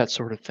 that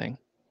sort of thing.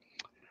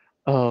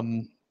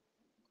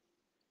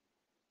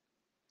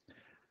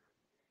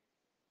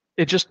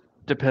 It just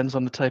depends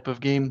on the type of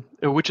game,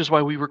 which is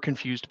why we were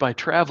confused by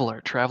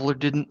Traveller. Traveller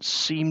didn't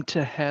seem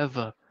to have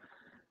a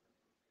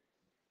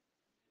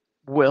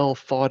well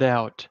thought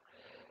out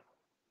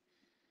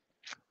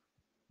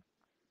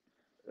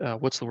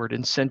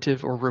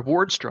incentive or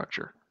reward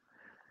structure.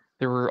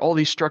 There were all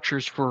these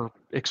structures for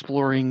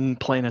exploring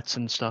planets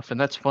and stuff, and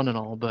that's fun and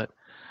all, but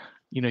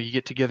you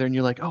get together and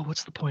you're like, oh,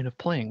 what's the point of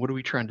playing? What are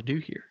we trying to do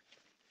here?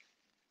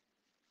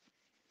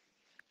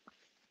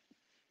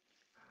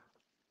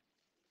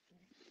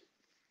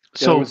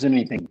 there wasn't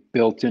anything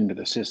built into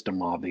the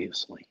system,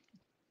 obviously.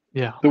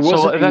 Yeah. There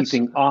wasn't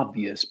anything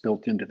obvious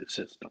built into the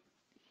system.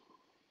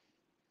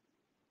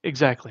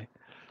 Exactly.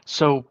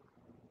 So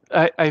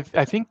I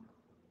think,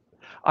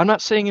 I'm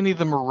not saying any of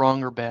them are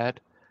wrong or bad,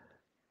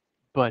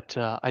 but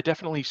I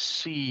definitely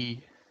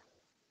see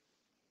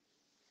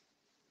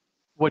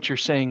what you're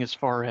saying as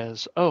far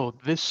as, oh,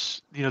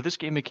 this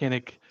game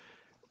mechanic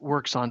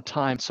works on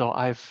time, so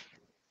I've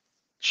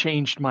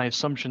changed my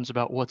assumptions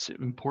about what's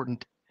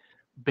important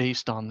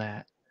based on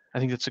that. I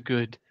think that's a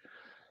good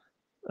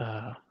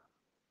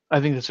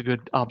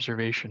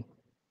observation.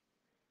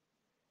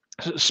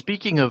 So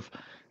speaking of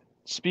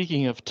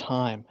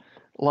time,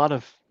 a lot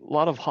of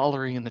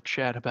hollering in the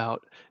chat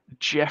about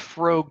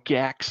Jeffro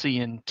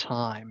Gaxian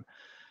time.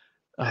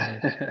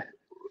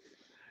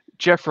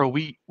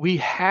 Jeffro, we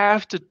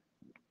have to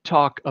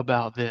talk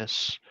about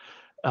this.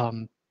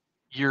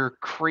 Your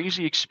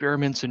crazy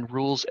experiments and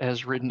rules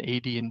as written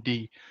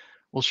AD&D.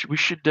 Well, we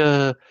should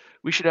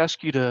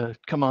ask you to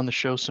come on the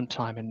show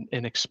sometime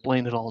and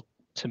explain it all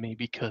to me,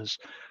 because,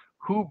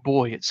 whoo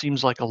boy, it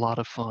seems like a lot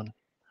of fun.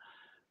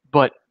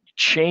 But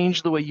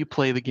change the way you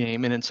play the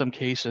game, and in some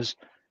cases,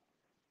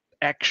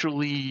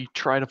 actually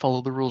try to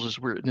follow the rules as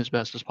written as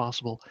best as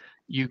possible.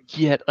 You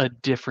get a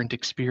different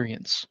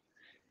experience.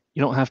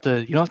 You don't have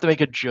to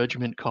make a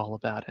judgment call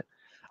about it.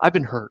 I've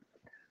been hurt.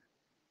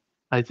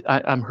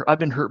 I've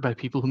been hurt by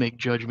people who make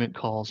judgment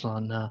calls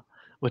on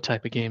what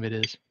type of game it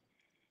is.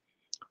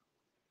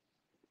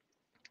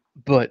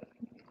 But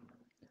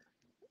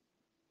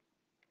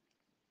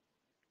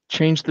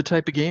change the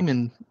type of game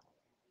and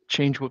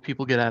change what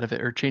people get out of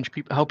it, or change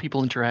how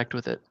people interact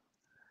with it.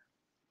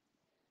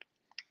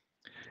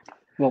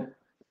 Well,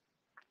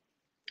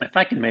 if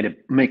I can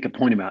make a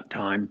point about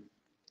time,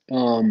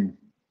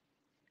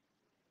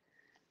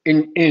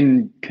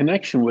 in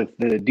connection with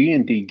the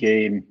D&D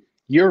game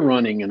you're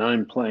running and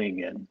I'm playing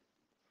in,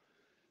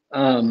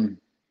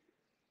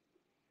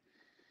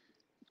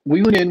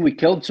 we went in, we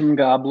killed some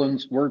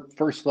goblins. We're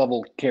first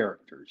level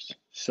characters,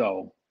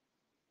 and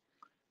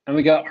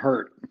we got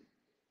hurt.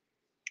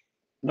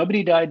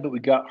 Nobody died, but we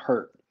got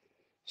hurt.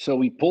 So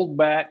we pulled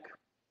back,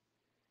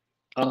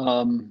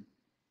 because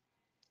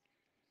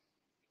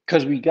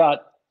we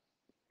got,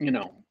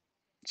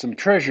 some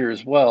treasure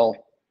as well.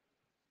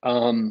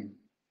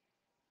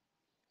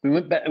 We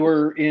went back.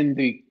 We're in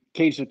the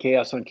Caves of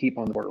Chaos on Keep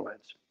on the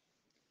Borderlands.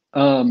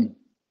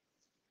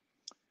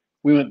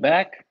 We went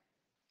back,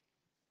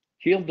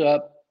 healed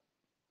up,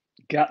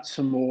 got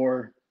some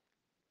more.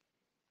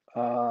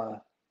 I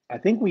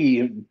think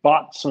we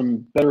bought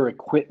some better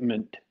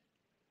equipment,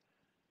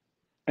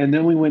 and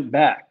then we went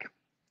back.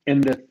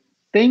 And the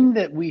thing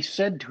that we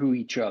said to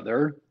each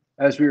other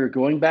as we were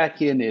going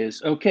back in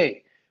is,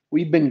 okay,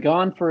 we've been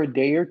gone for a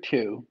day or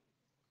two,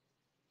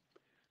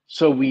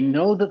 so we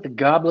know that the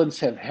goblins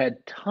have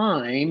had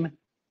time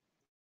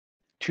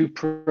to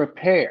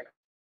prepare.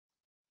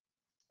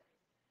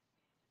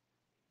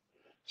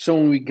 So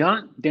when we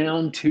got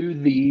down to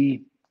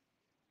the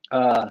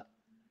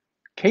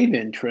cave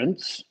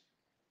entrance,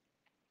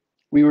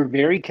 we were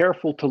very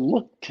careful to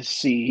look to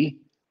see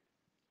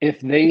if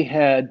they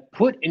had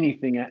put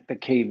anything at the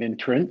cave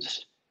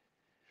entrance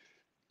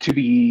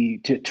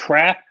to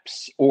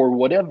traps or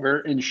whatever.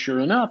 And sure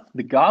enough,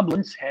 the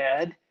goblins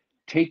had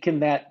taken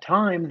that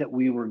time that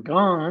we were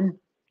gone,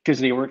 because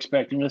they were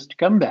expecting us to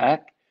come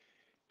back,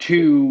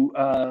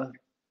 to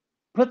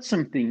put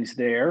some things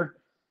there,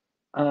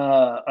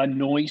 a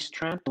noise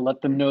trap to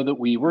let them know that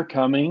we were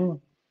coming,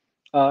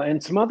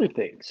 and some other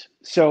things.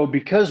 So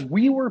because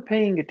we were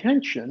paying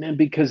attention, and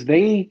because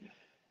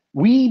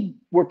we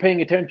were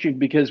paying attention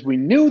because we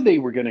knew they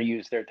were going to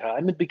use their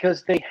time, and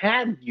because they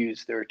had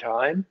used their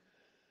time,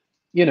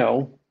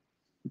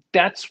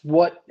 that's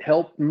what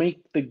helped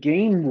make the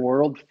game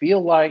world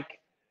feel like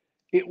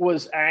it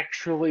was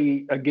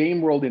actually a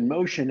game world in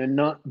motion and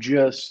not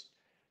just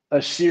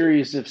a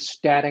series of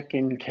static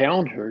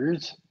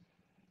encounters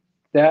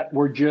that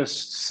were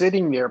just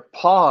sitting there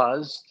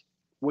paused,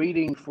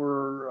 waiting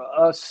for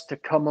us to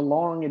come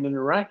along and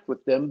interact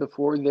with them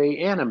before they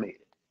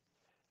animated.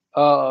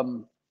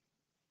 And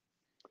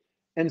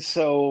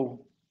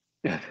so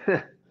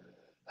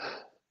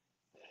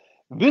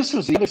this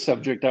was the other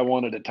subject I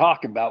wanted to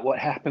talk about, what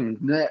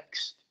happened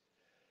next.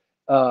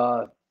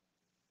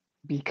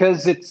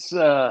 Because it's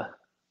where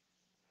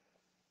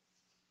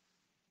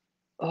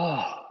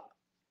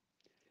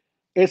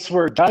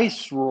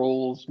dice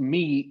rolls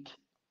meet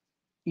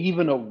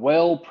even a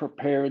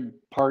well-prepared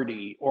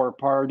party, or a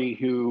party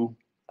who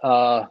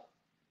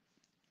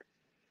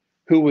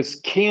was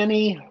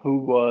canny, who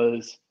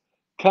was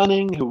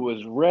cunning, who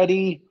was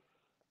ready,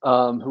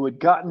 who had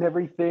gotten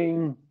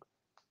everything,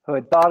 who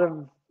had thought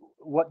of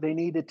what they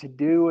needed to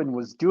do and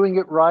was doing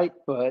it right.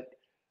 But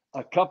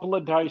a couple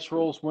of dice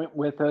rolls went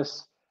with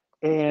us,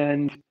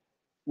 and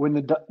when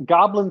the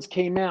goblins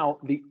came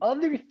out, the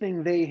other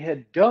thing they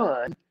had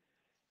done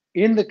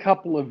in the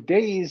couple of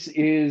days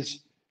is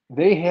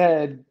they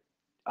had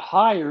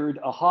hired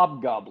a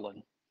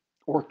hobgoblin,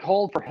 or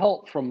called for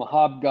help from a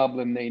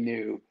hobgoblin they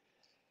knew,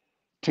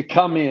 to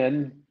come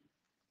in.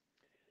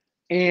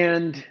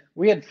 And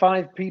we had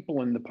 5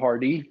 people in the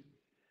party.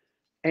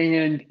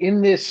 And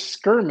in this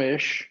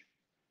skirmish,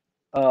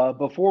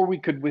 before we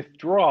could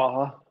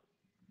withdraw,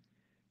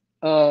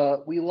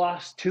 we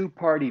lost 2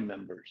 party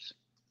members.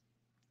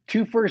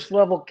 2 first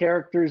level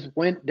characters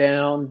went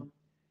down,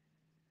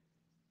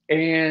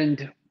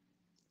 and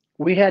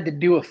we had to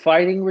do a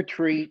fighting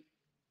retreat,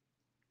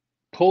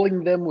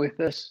 pulling them with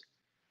us,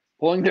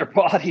 pulling their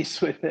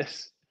bodies with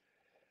us.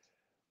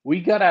 We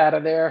got out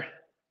of there.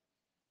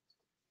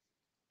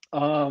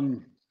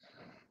 And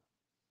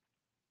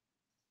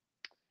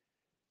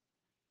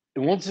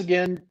once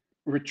again,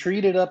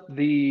 retreated up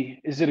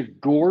is it a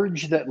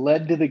gorge that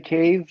led to the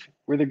cave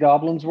where the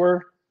goblins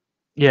were?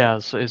 Yeah,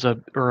 it's a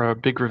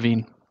big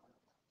ravine.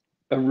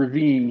 A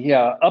ravine,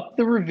 yeah, up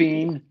the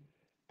ravine,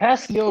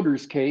 past the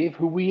Ogre's Cave,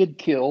 who we had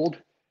killed,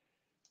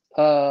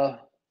 uh,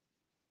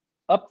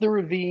 up the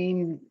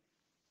ravine,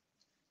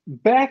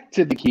 back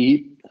to the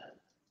keep.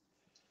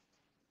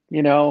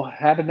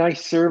 Had a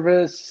nice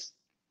service.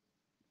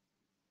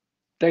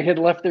 They had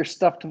left their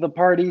stuff to the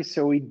party,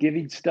 so we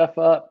divvied stuff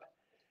up.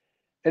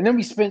 And then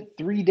we spent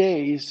 3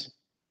 days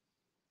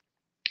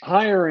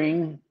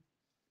hiring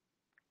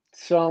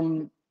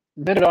some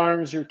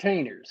men-at-arms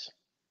retainers.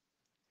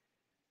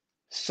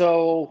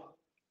 So,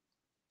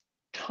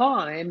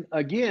 time,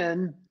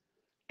 again,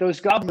 those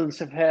goblins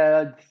have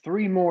had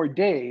 3 more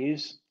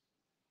days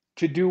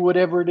to do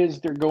whatever it is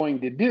they're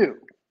going to do.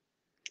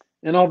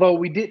 And although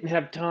we didn't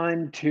have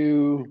time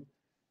to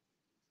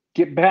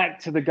get back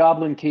to the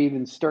goblin cave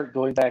and start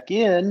going back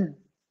in,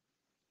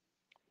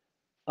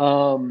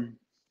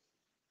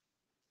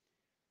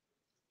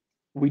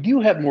 we do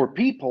have more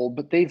people,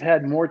 but they've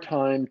had more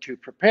time to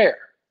prepare.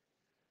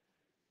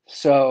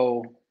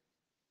 So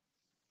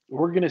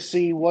we're going to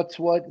see what's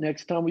what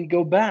next time we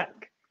go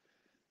back.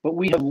 But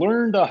we have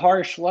learned a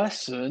harsh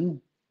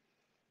lesson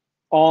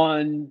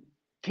on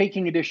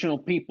taking additional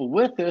people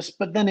with us.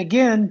 But then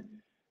again,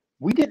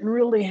 we didn't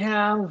really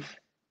have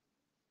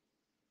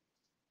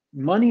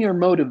money or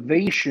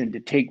motivation to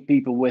take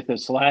people with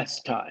us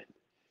last time.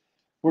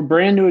 We're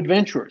brand new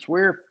adventurers.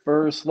 We're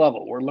first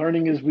level. We're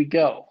learning as we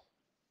go.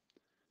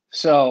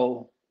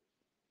 So,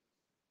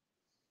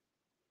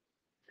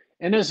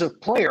 and as a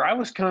player, I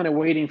was kind of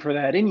waiting for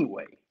that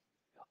anyway.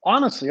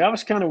 Honestly, I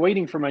was kind of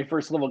waiting for my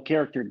first level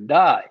character to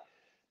die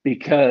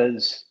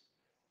because,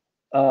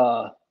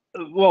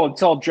 well,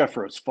 it's all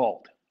Jeffro's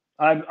fault.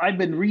 I've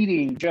been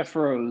reading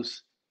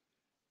Jeffro's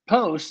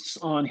posts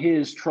on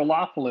his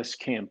Trollopolis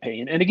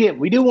campaign. And again,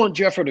 we do want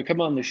Jeffro to come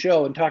on the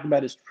show and talk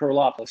about his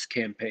Trollopolis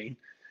campaign.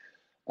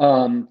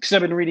 Because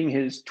I've been reading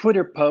his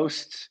Twitter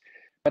posts,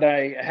 but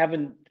I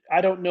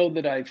don't know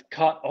that I've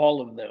caught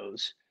all of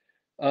those.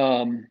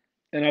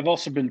 And I've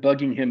also been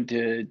bugging him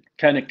to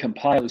kind of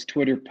compile his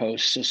Twitter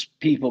posts so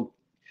people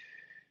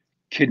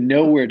can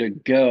know where to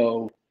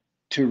go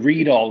to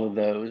read all of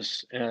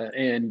those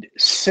and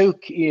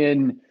soak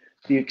in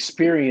the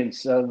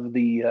experience of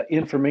the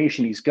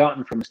information he's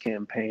gotten from his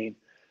campaign,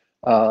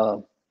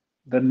 the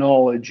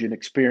knowledge and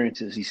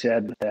experiences he's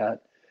had with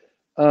that.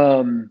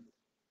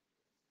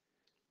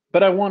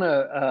 But I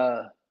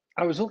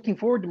was looking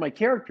forward to my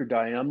character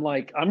dying. I'm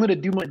like, I'm going to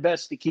do my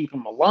best to keep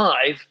him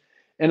alive.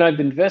 And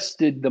I've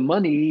invested the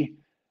money.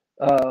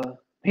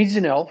 He's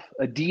an elf,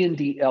 a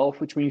D&D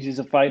elf, which means he's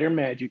a fighter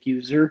magic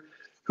user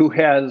who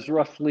has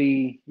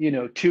roughly,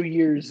 2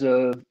 years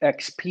of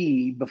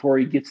XP before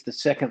he gets the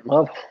second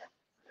level.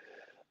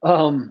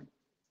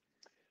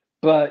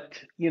 But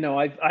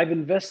I've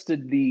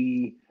invested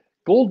the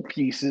gold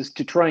pieces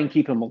to try and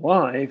keep him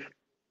alive.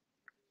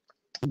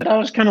 But I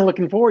was kind of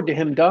looking forward to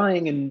him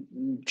dying and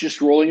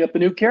just rolling up a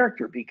new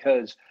character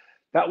because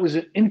that was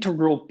an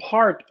integral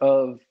part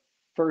of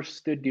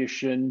first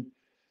edition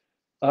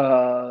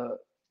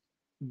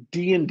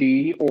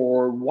D&D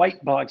or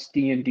white box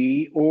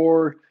D&D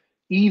or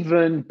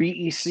even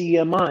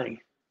BECMI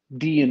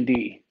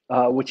D&D,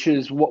 which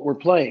is what we're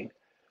playing.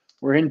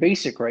 We're in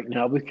basic right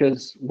now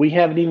because we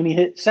haven't even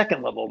hit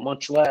second level,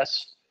 much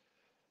less,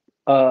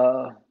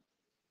 third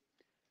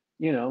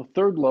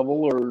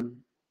level or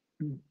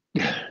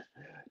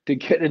to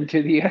get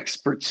into the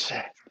expert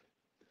set.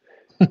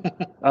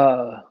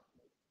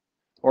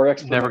 Or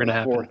expert Never going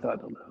to fourth, happen. I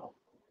don't know.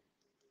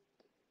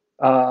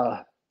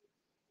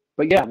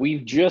 But yeah,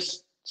 we've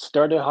just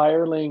started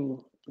hiring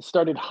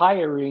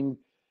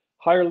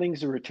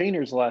hirelings and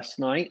retainers last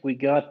night. We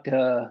got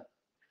 2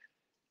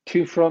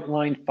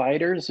 frontline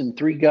fighters and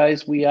 3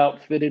 guys we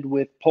outfitted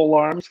with pole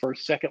arms for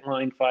second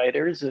line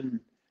fighters, and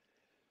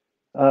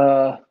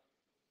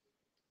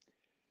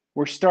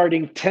we're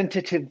starting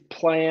tentative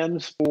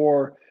plans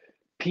for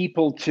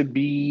people to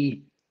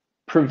be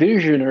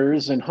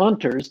provisioners and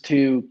hunters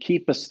to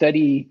keep a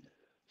steady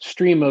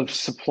stream of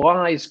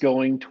supplies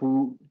going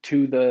to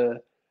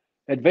the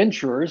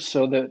adventurers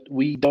so that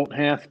we don't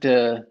have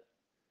to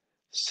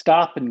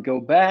stop and go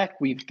back.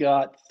 We've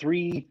got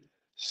 3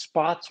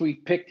 spots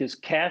we've picked as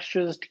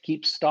caches to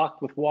keep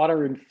stocked with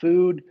water and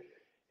food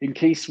in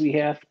case we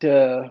have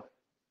to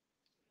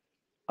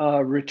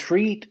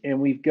retreat, and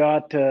we've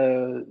got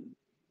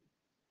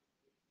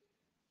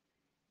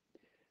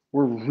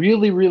we're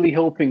really, really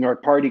hoping our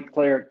party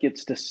cleric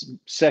gets to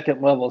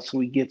second level so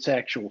he gets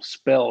actual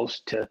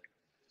spells to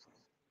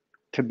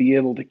be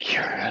able to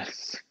cure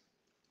us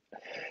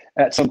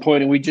at some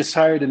point. And we just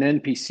hired an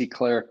NPC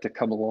cleric to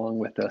come along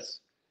with us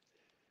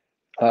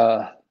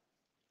for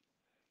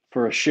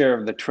a share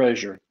of the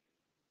treasure.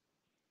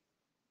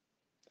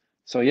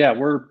 So yeah,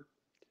 we're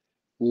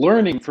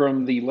learning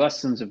from the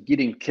lessons of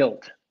getting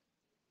killed.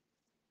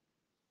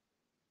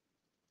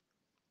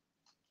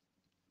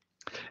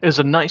 It was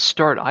a nice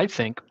start, I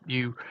think.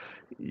 You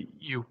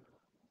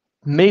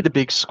made a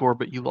big score,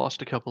 but you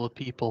lost a couple of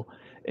people,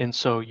 and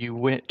so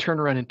you turned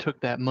around and took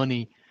that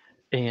money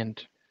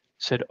and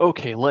said,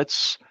 "Okay,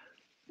 let's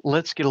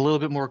let's get a little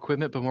bit more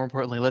equipment, but more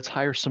importantly, let's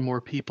hire some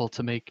more people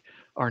to make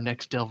our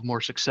next delve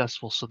more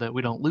successful so that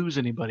we don't lose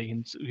anybody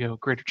and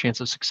greater chance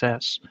of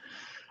success.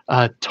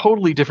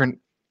 Totally different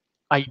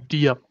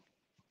idea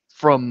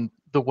from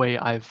the way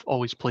I've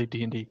always played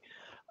D&D.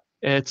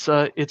 It's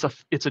a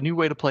new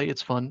way to play.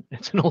 It's fun.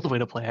 It's an old way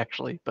to play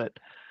actually, but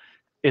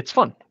it's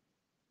fun.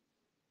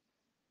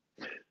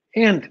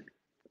 And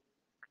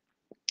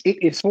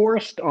it's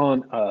forced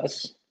on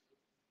us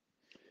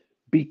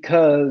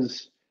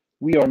because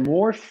we are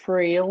more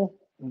frail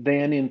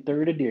than in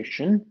third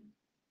edition,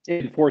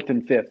 in fourth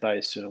and fifth, I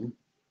assume.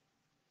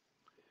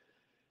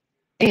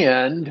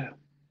 And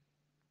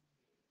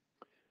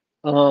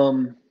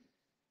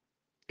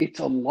it's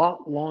a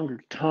lot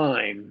longer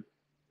time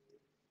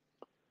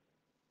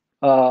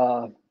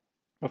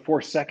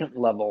before second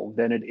level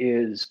than it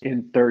is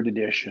in third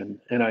edition,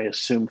 and I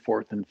assume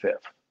fourth and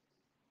fifth.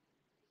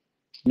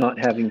 Not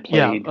having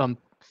played. Yeah,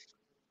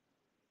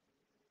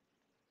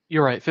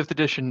 you're right. Fifth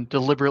edition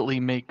deliberately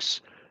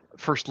makes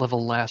first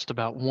level last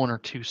about 1 or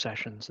 2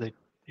 sessions.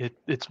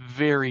 It's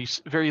very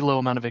low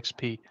amount of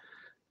XP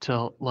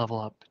to level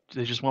up.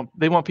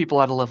 They want people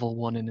out of level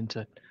 1 and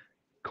into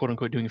quote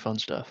unquote doing fun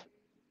stuff.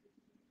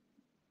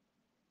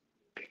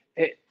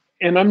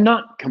 And I'm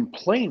not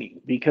complaining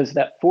because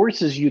that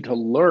forces you to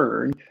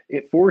learn.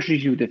 It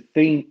forces you to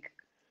think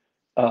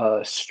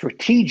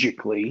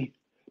strategically,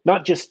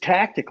 not just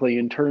tactically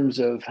in terms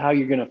of how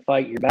you're going to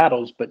fight your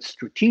battles, but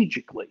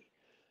strategically.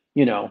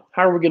 How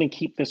are we going to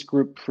keep this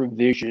group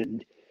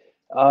provisioned?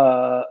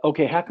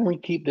 Okay, how can we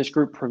keep this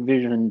group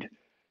provisioned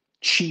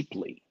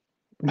cheaply?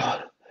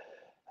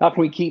 How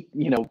can we keep,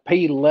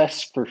 pay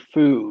less for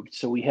food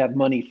so we have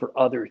money for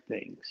other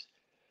things?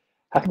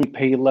 How can we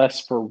pay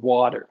less for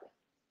water?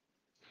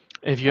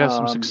 If you have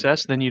some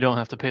success, then you don't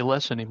have to pay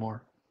less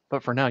anymore.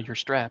 But for now, you're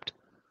strapped.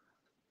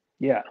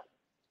 Yeah.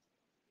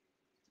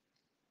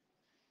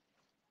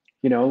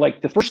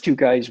 Like the first 2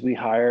 guys we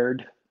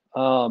hired,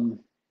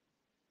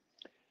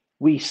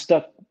 we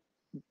stuck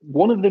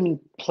one of them in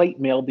plate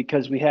mail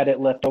because we had it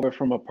left over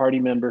from a party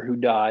member who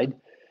died.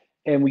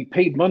 And we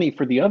paid money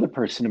for the other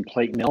person in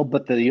plate mail,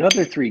 but the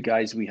other 3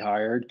 guys we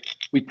hired,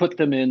 we put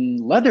them in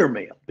leather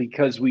mail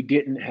because we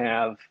didn't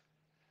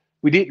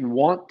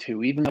want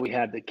to, even though we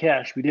had the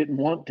cash, we didn't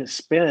want to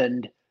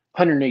spend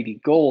 180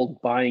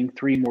 gold buying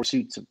 3 more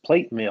suits of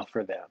plate mail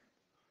for them.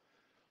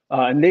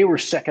 And they were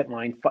second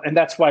line, and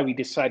that's why we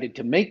decided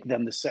to make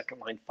them the second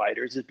line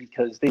fighters, is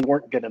because they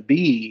weren't going to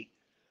be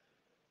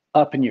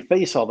up in your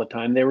face all the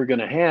time. They were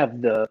going to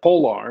have the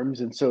pole arms,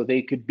 and so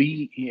they could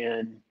be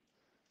in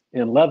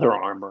leather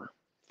armor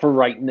for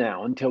right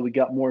now until we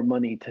got more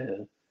money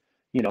to,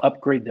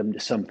 upgrade them to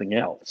something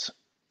else.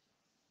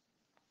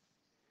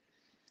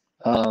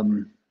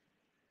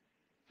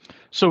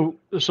 So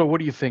what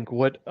do you think?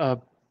 Why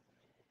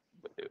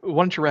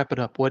don't you wrap it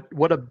up?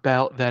 What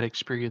about that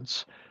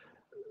experience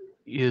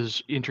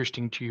is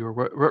interesting to you, or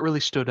what really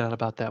stood out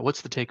about that?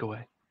 What's the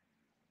takeaway?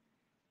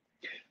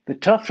 The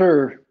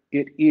tougher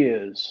it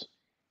is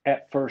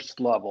at first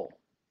level,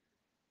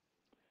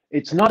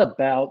 it's not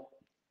about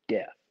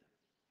death.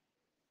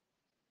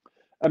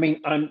 I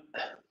mean,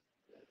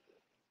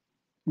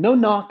 no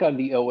knock on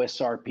the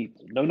OSR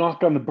people, no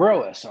knock on the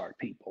BroSR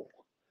people,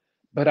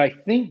 but I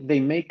think they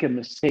make a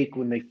mistake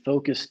when they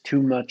focus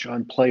too much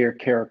on player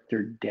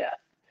character death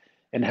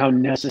and how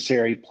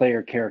necessary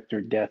player character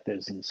death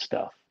is and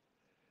stuff.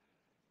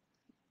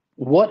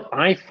 What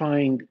I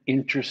find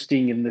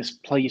interesting in this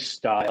play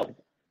style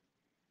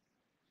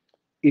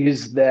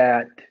is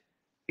that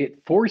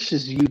it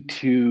forces you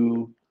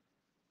to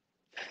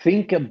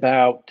think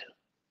about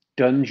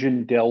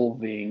dungeon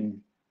delving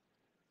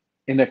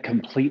in a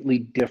completely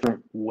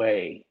different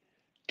way,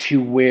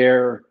 to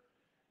where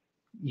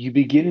you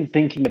begin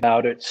thinking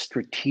about it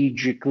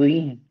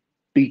strategically,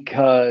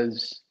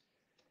 because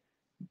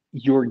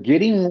we're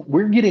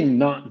getting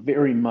not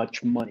very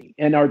much money,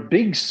 and our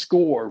big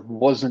score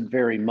wasn't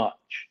very much.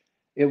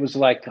 It was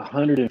like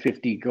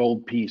 150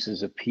 gold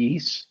pieces a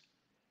piece.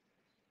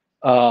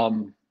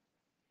 And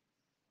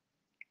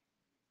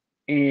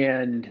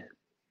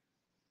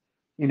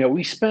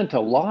we spent a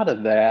lot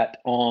of that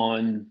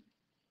on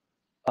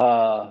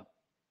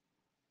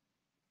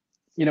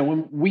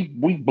when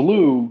we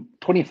blew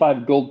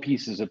 25 gold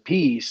pieces a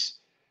piece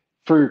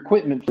for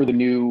equipment for the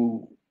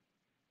new,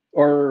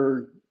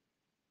 or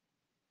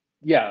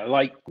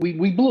like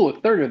we blew a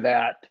third of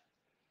that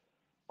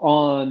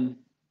on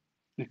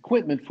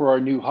equipment for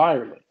our new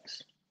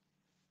hirelings,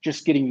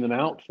 just getting them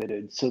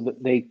outfitted so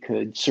that they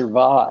could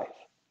survive.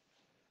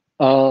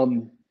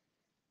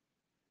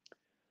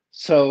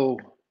 So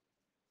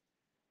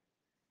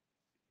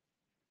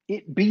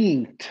it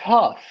being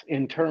tough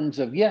in terms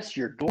of, yes,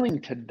 you're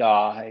going to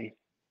die,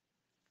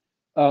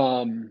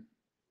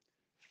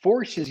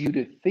 forces you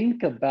to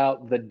think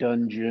about the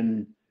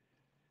dungeon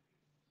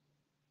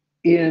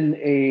in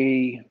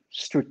a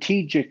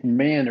strategic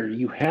manner.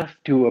 You have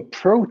to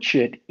approach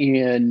it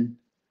in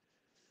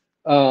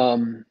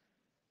an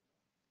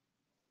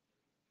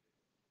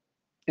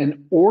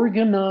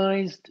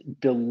organized,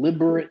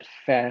 deliberate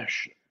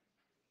fashion.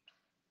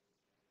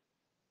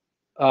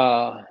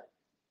 Uh,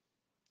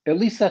 at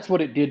least that's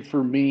what it did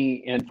for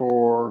me and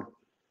for,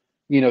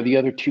 the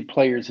other two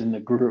players in the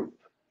group.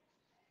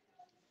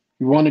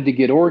 We wanted to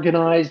get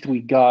organized. We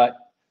got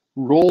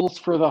roles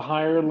for the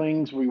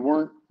hirelings. We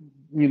weren't,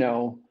 you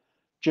know,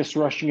 just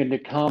rushing into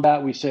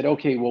combat. We said,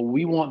 okay, well,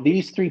 we want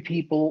these three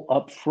people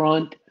up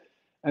front,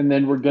 and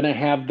then we're going to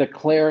have the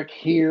cleric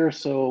here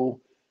so,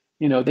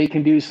 they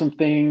can do some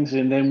things.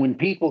 And then when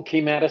people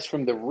came at us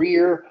from the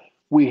rear,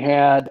 we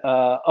had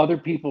other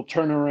people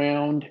turn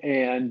around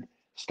and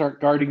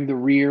start guarding the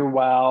rear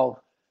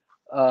while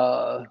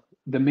uh,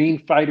 the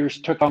main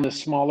fighters took on the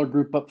smaller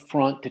group up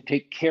front to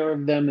take care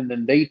of them, and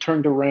then they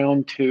turned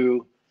around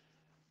to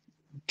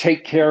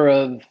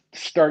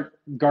start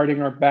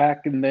guarding our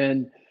back. And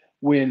then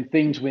when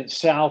things went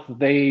south,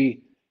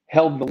 they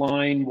held the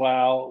line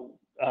while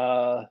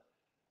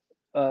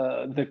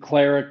the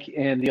cleric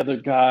and the other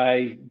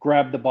guy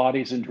grabbed the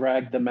bodies and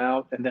dragged them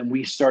out. And then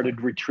we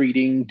started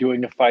retreating,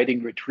 doing a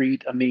fighting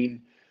retreat. I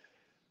mean,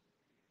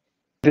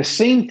 the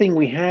same thing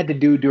we had to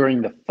do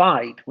during the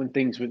fight when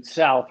things went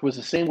south was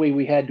the same way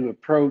we had to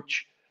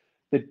approach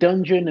the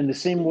dungeon, and the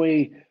same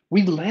way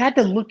we had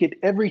to look at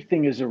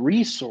everything as a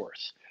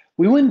resource.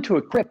 We went into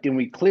a crypt and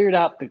we cleared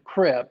out the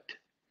crypt,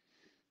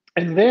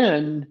 and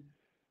then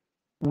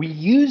we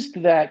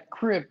used that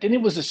crypt, and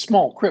it was a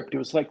small crypt. It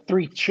was like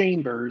 3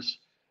 chambers.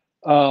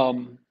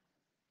 Um,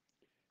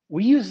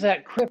 we used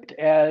that crypt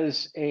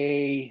as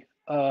a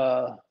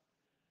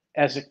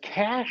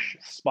cache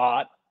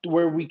spot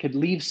where we could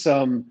leave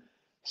some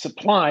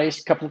supplies,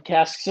 a couple of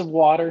casks of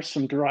water,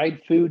 some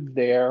dried food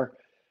there.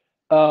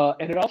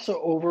 And it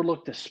also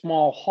overlooked a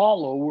small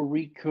hollow where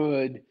we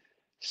could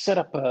set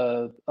up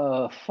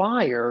a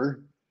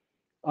fire,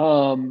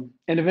 and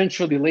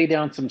eventually lay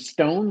down some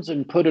stones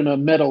and put in a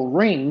metal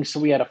ring. So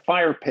we had a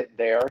fire pit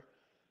there,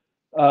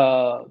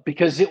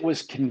 because it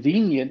was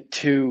convenient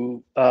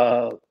to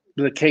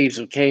the Caves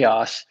of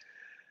Chaos,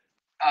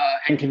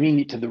 and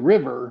convenient to the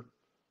river,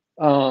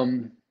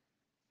 um,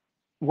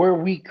 where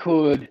we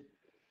could,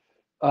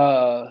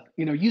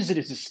 use it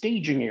as a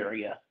staging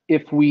area.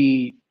 If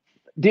we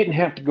didn't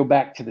have to go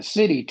back to the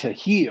city to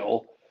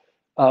heal,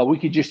 we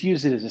could just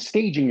use it as a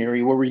staging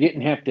area where we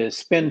didn't have to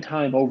spend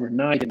time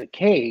overnight in the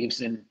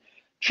caves and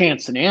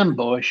chance an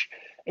ambush.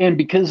 And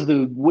because of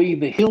the way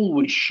the hill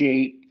was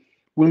shaped,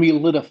 when we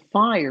lit a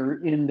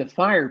fire in the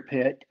fire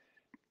pit,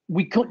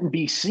 we couldn't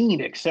be seen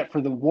except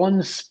for the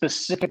one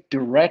specific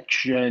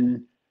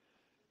direction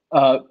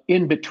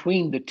in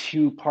between the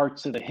two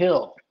parts of the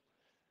hill,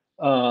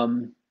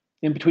 um,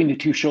 in between the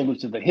two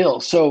shoulders of the hill.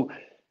 So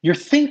you're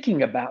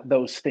thinking about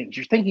those things.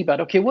 You're thinking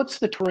about, okay, what's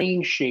the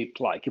terrain shaped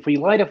like? If we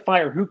light a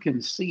fire, who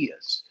can see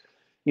us?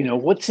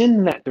 What's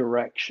in that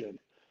direction?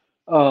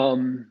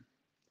 Um,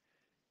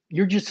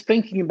 you're just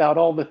thinking about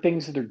all the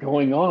things that are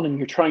going on, and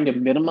you're trying to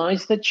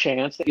minimize the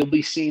chance that you'll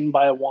be seen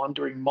by a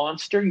wandering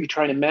monster. You're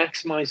trying to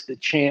maximize the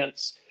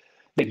chance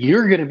that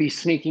you're going to be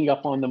sneaking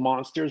up on the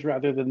monsters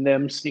rather than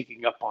them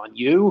sneaking up on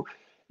you.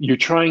 You're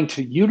trying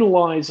to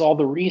utilize all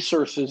the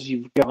resources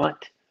you've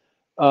got,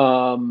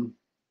 um,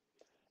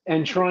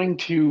 and trying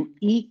to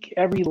eke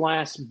every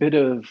last bit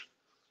of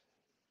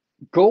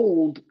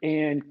gold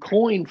and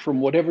coin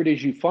from whatever it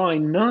is you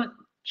find, not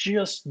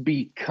just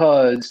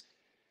because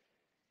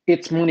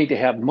it's money to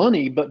have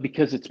money, but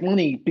because it's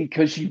money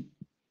because you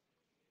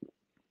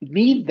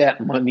need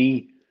that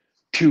money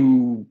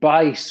to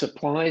buy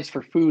supplies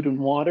for food and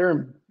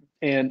water,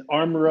 and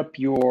armor up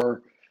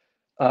your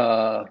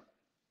uh,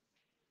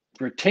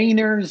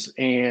 retainers,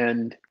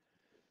 and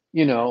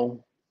you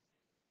know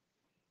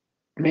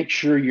make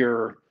sure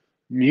your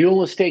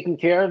mule is taken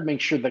care of, make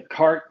sure the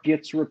cart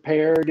gets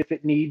repaired if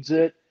it needs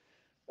it,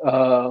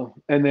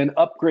 and then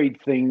upgrade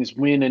things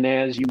when and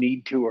as you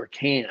need to or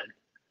can.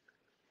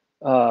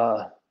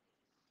 Uh,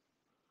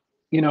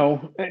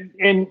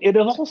 and it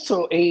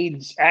also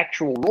aids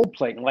actual role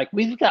playing. Like,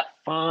 we've got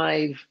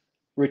 5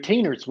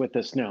 retainers with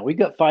us now. We've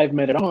got 5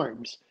 men at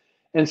arms.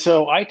 And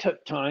so I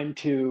took time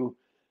to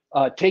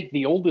take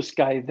the oldest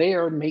guy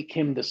there, make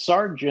him the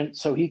sergeant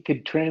so he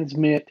could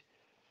transmit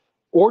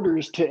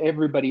orders to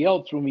everybody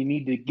else when we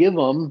need to give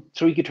them,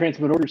 so he could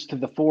transmit orders to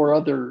the 4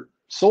 other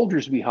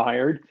soldiers we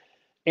hired,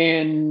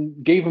 and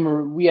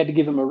we had to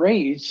give him a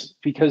raise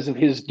because of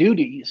his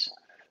duties.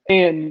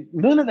 And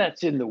none of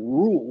that's in the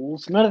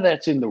rules, none of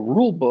that's in the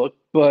rule book.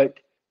 But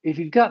if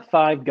you've got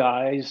 5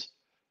 guys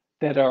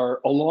that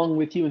are along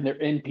with you and they're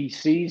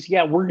NPCs,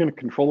 yeah, we're going to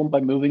control them by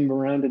moving them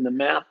around in the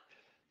map.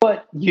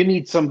 But you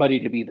need somebody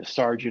to be the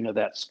sergeant of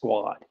that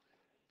squad.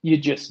 You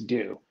just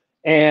do.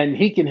 And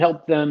he can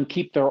help them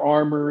keep their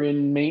armor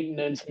in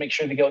maintenance, make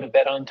sure they go to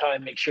bed on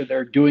time, make sure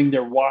they're doing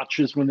their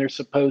watches when they're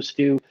supposed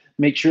to,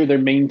 make sure they're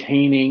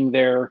maintaining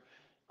their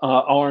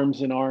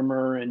arms and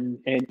armor, and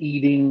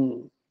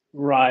eating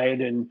right,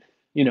 and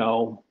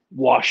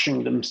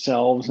washing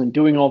themselves and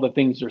doing all the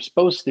things they're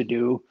supposed to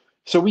do.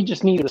 So we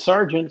just needed a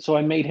sergeant, so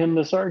I made him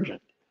the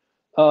sergeant.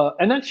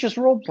 And that's just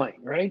role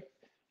playing, right?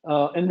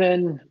 And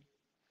then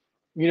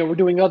we're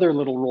doing other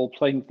little role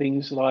playing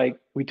things, like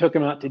we took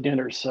them out to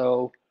dinner,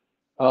 so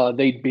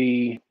they'd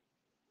be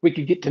we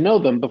could get to know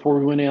them before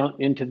we went out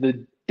into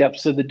the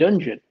depths of the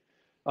dungeon.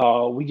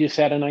 We just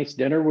had a nice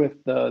dinner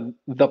with the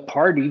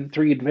party, the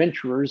three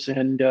adventurers,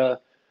 and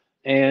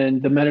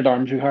the men at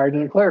arms we hired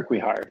and the cleric we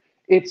hired.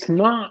 It's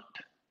not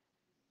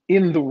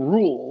in the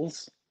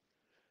rules,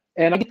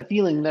 and I get the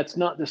feeling that's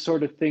not the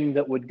sort of thing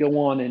that would go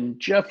on in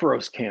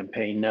Jeffro's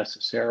campaign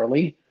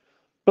necessarily,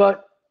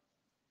 but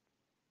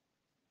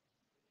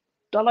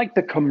I like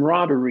the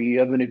camaraderie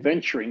of an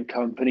adventuring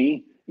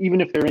company, even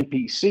if they're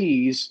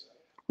NPCs.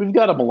 We've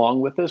got them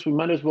along with us. We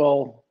might as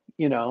well,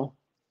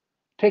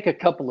 take a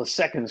couple of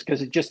seconds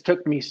because it just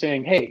took me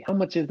saying, "Hey, how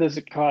much does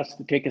it cost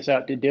to take us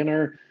out to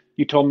dinner?"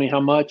 You told me how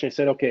much. I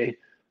said, "Okay,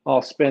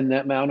 I'll spend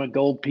that amount of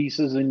gold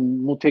pieces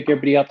and we'll take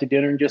everybody out to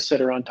dinner and just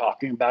sit around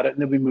talking about it."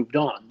 And then we moved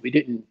on. We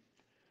didn't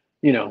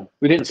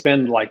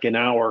spend like an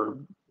hour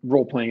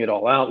role playing it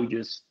all out. We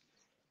just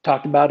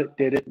talked about it,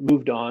 did it,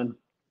 moved on.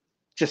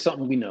 Just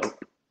something we know.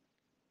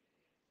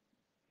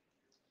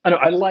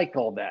 I like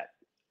all that.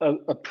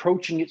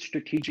 Approaching it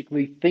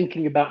strategically,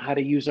 thinking about how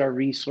to use our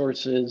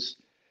resources,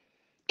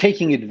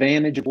 taking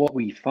advantage of what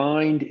we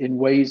find in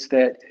ways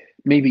that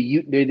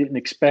maybe they didn't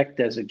expect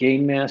as a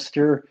game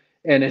master.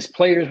 And as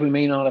players, we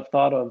may not have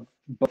thought of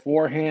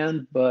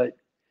beforehand, but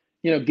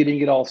getting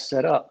it all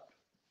set up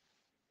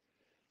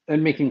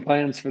and making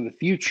plans for the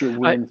future I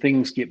when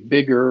things get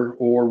bigger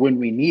or when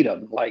we need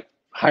them, like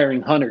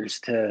hiring hunters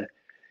to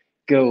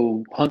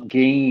go hunt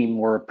game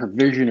or a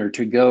provisioner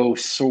to go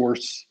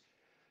source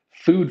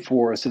food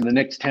for us in the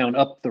next town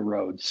up the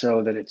road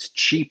so that it's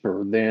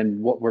cheaper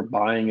than what we're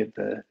buying at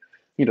the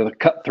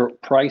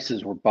cutthroat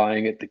prices we're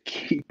buying at the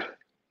keep.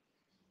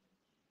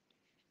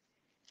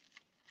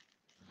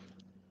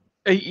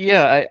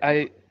 yeah,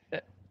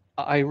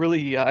 I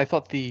really I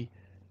thought the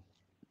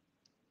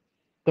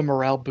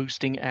morale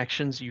boosting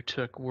actions you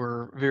took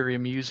were very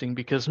amusing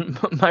because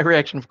my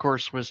reaction, of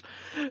course, was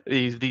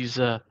these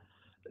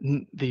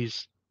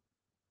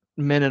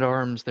men at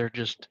arms. They're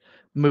just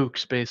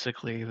mooks,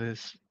 basically,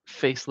 these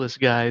faceless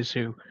guys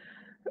who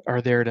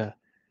are there to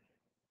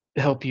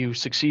help you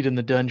succeed in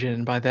the dungeon.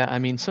 And by that, I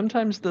mean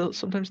sometimes they're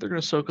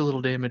going to soak a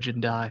little damage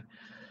and die.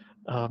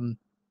 Um,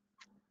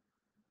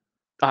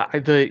 I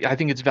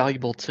think it's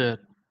valuable to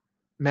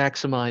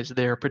maximize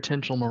their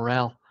potential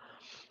morale,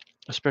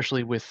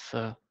 especially with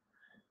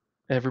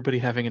everybody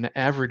having an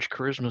average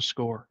charisma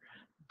score.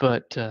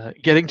 But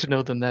getting to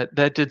know them,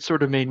 that did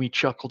sort of made me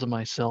chuckle to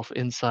myself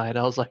inside.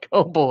 I was like,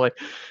 "Oh boy,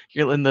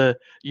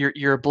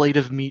 you're a blade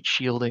of meat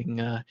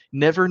shielding.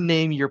 Never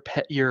name your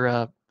pet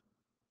your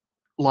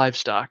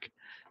livestock.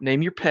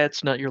 Name your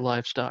pets, not your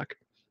livestock."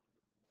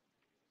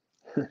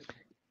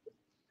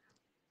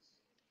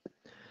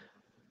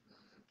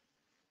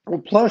 Well,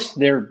 plus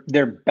they're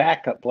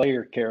backup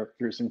player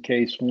characters in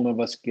case one of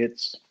us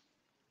gets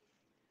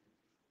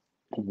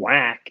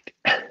whacked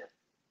Yep,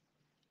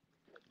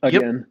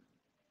 again.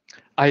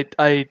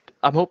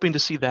 I'm hoping to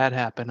see that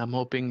happen. I'm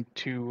hoping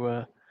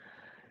to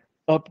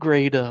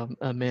upgrade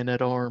a man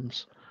at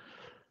arms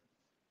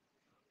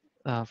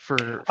I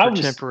for was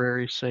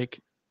temporary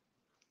sake.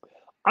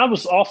 I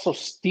was also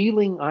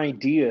stealing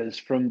ideas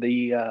from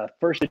the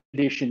first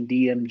edition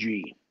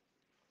DMG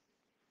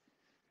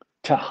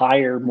to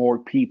hire more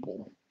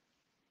people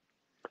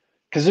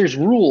because there's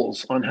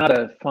rules on how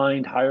to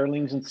find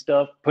hirelings and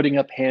stuff, putting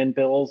up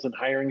handbills and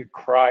hiring a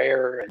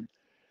crier and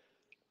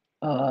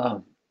uh,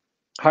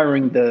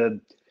 hiring the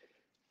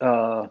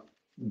uh,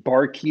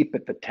 barkeep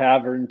at the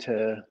tavern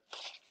to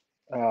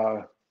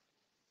uh,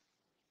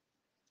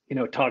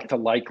 talk to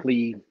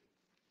likely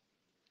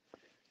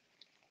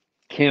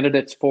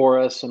candidates for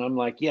us. And I'm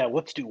like, yeah,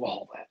 let's do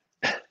all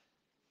that.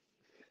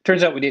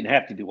 Turns out we didn't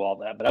have to do all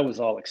that, but I was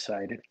all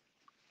excited.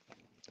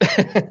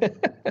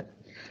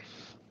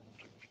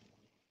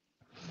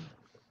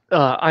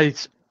 I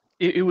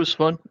it was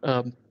fun.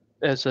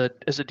 As a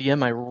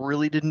DM, I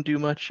really didn't do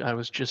much. I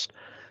was just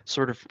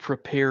sort of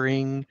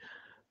preparing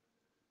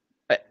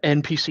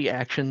NPC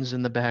actions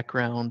in the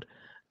background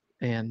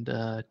and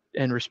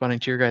responding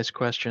to your guys'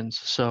 questions.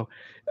 So,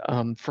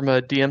 from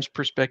a DM's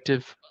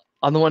perspective,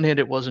 on the one hand,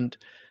 it wasn't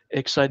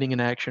exciting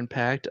and action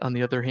packed. On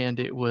the other hand,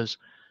 uh,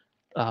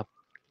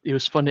 it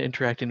was fun to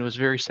interact, and it was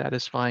very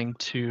satisfying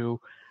to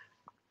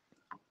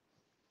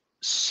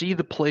see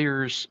the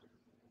players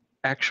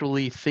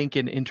actually think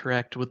and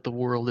interact with the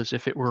world as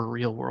if it were a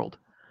real world,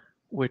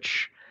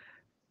 which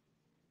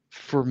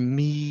for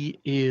me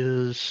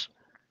is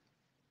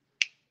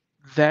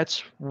that's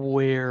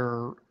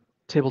where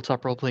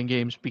tabletop role playing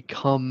games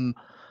become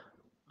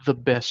the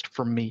best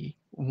for me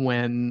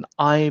when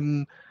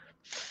I'm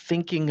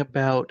thinking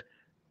about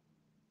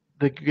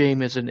the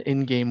game as an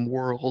in-game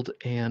world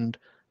and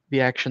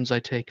the actions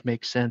I take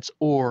make sense,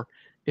 or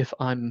if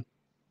I'm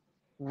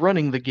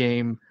running the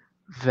game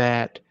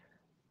that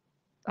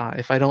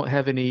if I don't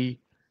have any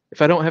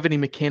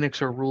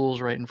mechanics or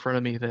rules right in front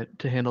of me that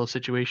to handle a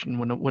situation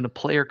when a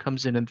player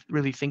comes in and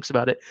really thinks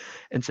about it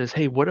and says,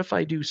 "Hey, what if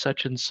I do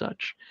such and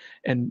such?"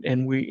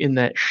 and we in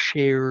that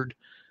shared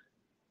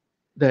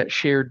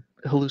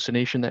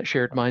hallucination, that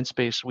shared mind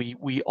space,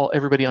 we all,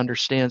 everybody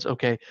understands,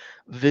 okay,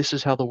 this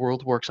is how the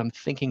world works. I'm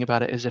thinking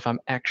about it as if I'm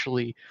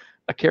actually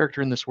a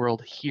character in this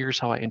world. Here's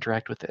how I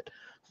interact with it.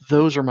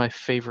 Those are my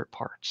favorite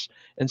parts.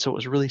 And so it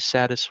was really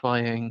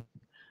satisfying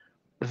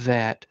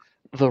that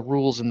the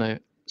rules and the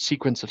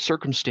sequence of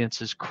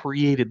circumstances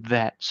created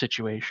that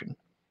situation.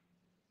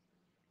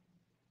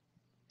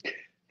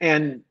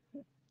 And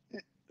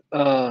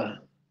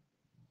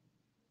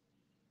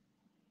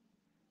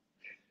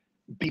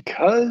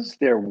because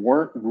there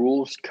weren't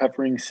rules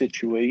covering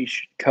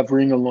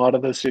a lot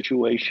of those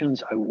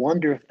situations, I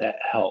wonder if that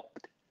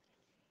helped.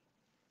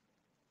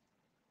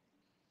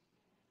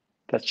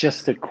 That's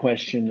just a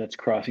question that's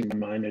crossing my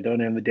mind. I don't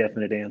have a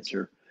definite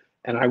answer.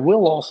 And I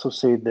will also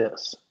say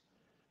this.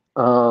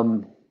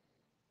 One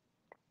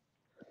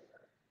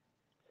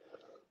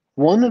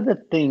of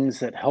the things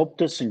that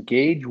helped us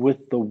engage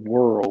with the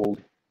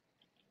world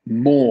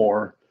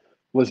more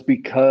was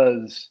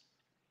because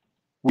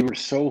we were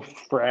so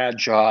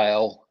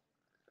fragile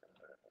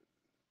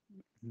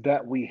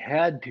that we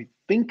had to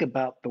think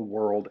about the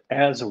world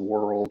as a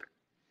world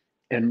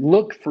and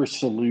look for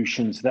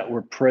solutions that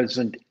were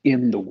present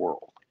in the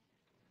world.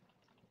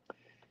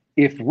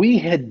 If we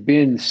had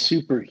been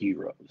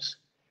superheroes,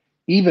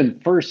 even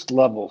first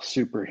level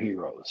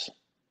superheroes,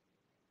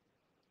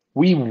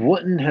 we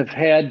wouldn't have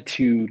had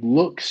to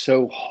look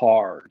so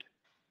hard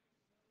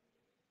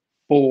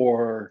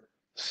for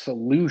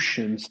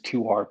solutions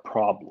to our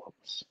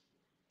problems.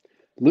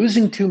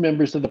 Losing two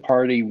members of the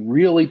party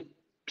really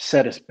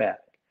set us back.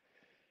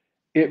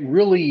 It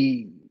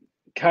really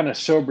kind of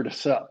sobered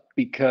us up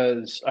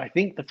because I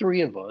think the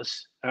three of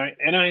us,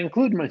 and I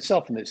include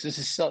myself in this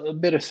is a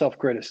bit of self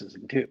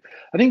criticism too.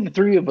 I think the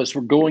three of us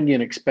were going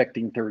in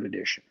expecting third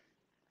edition.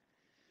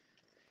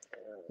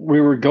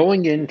 We were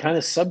going in kind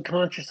of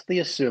subconsciously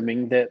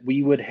assuming that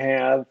we would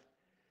have,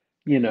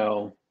 you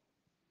know,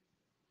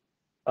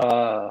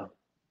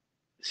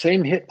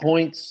 same hit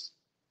points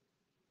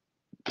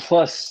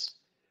plus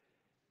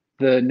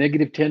the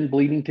 -10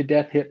 bleeding to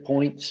death hit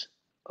points,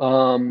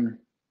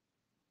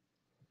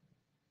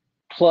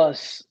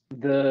 plus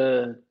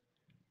the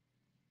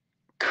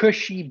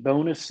cushy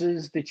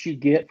bonuses that you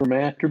get from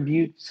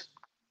attributes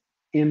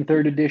in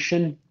third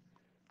edition,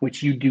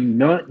 which you do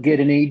not get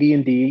in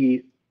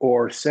AD&D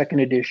or second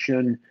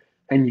edition,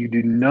 and you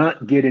do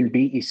not get in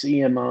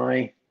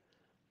BECMI.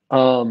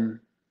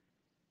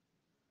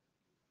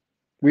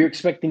 We're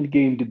expecting the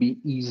game to be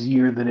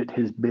easier than it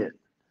has been.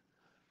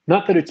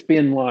 Not that it's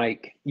been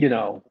like,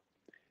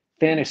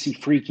 fantasy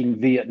freaking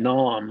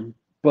Vietnam,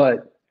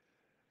 but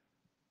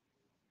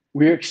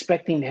we're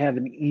expecting to have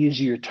an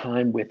easier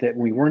time with it.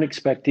 We weren't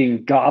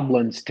expecting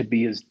goblins to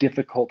be as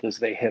difficult as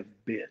they have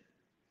been,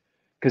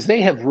 because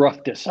they have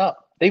roughed us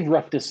up. They've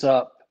roughed us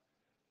up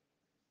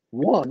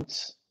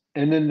once,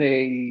 and then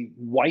they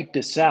wiped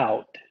us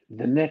out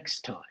the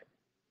next time.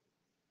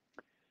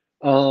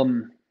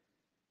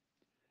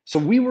 So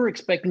we were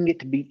expecting it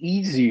to be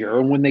easier,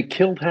 and when they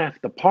killed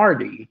half the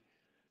party,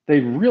 they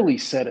really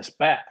set us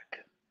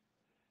back.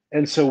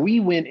 And so we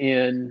went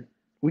in,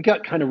 we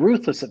got kind of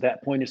ruthless at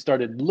that point and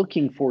started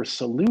looking for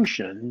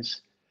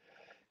solutions.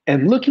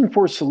 And looking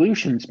for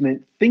solutions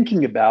meant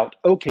thinking about,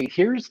 okay,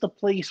 here's the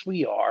place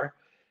we are,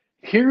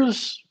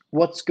 here's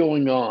what's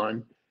going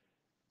on,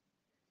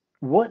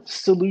 what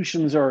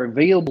solutions are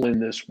available in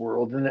this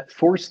world, and that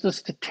forced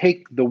us to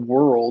take the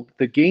world,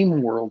 the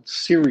game world,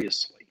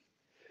 seriously.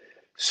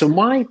 So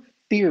my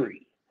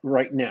theory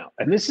right now,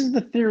 and this is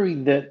the theory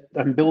that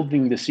I'm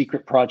building the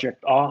secret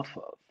project off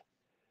of,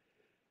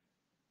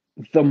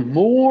 the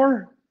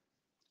more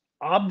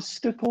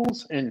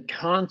obstacles and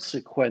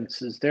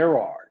consequences there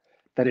are,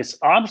 that is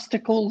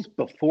obstacles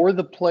before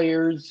the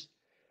players,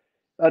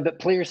 that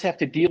players have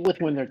to deal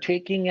with when they're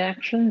taking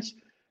actions,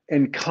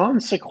 and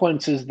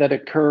consequences that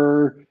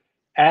occur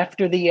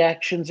after the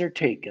actions are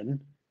taken,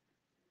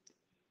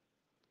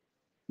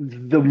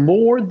 the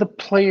more the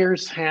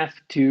players have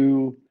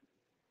to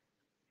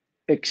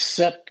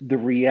accept the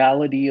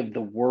reality of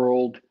the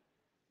world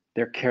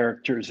their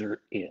characters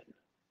are in.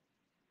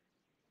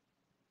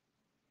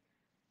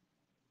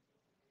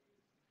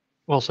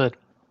 Well said.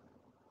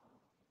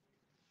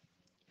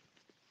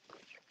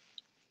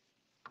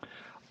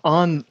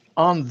 On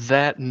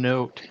that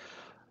note,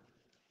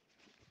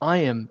 I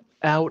am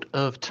out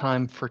of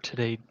time for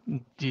today,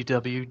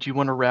 DW. Do you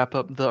want to wrap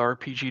up the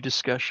RPG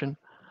discussion?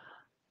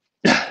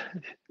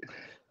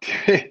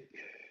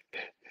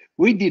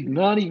 We did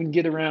not even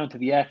get around to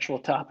the actual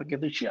topic of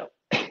the show.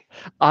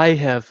 I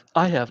have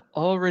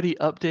already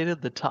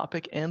updated the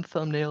topic and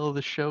thumbnail of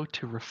the show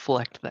to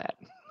reflect that.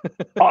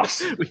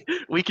 Awesome.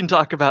 we can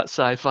talk about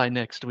sci-fi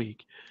next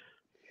week.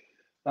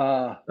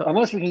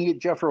 Unless we can get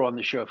Jeffro on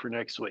the show for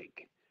next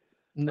week.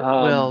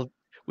 Well,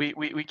 we're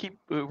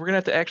gonna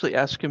have to actually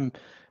ask him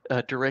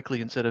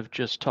directly instead of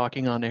just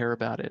talking on air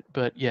about it.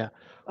 But yeah.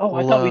 Oh,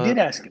 I thought we did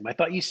ask him. I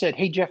thought you said,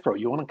 "Hey, Jeffro,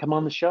 you want to come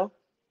on the show?"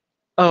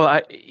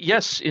 Oh,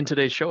 yes, in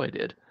today's show I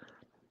did.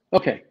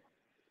 Okay.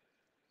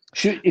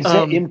 Is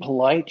that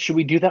impolite? Should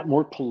we do that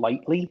more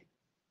politely?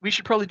 We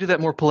should probably do that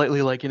more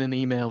politely, like in an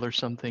email or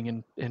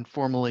something, and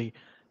formally,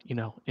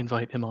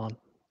 invite him on.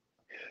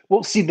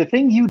 Well, see, the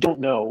thing you don't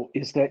know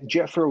is that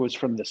Jeffro was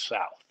from the South.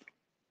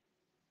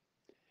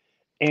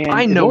 I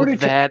And in know order to,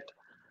 that.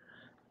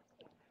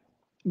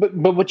 but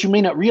what you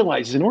may not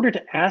realize is in order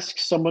to ask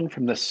someone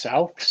from the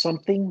South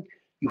something,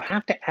 you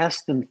have to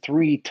ask them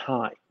 3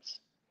 times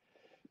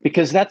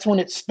because that's when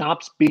it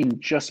stops being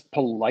just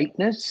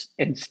politeness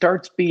and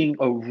starts being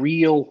a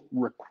real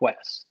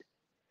request.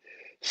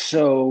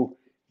 So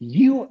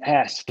you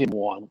asked him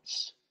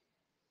once,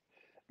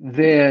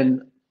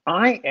 then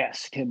I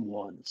asked him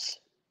once,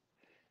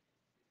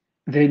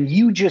 then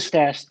you just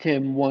asked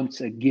him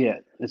once again.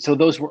 And so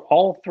those were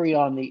all 3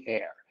 on the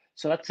air.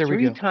 So that's There we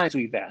three go. times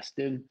we've asked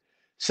him.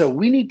 So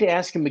we need to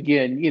ask him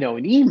again,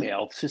 in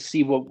email to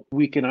see what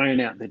we can iron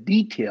out the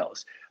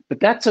details. But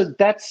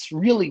that's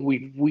really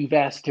we've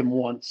asked him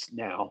once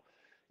now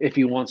if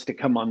he wants to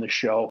come on the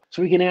show.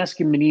 So we can ask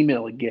him an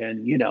email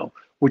again,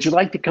 would you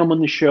like to come on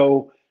the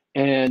show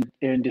and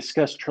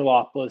discuss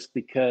Trollopolis?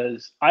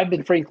 Because I've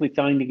been frankly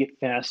finding it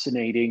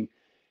fascinating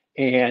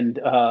and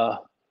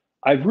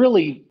I've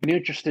really been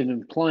interested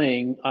in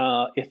playing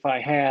if I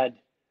had,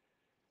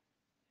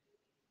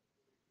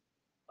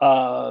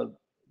 uh,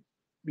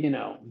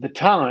 the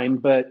time,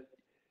 but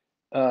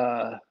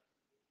uh,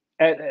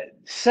 at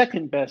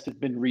second best, I've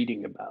been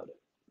reading about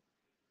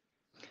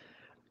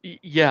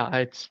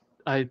Yeah,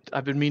 I've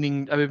been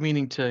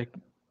meaning to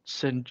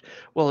send.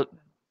 Well,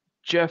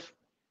 Jeff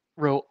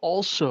Rowe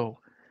also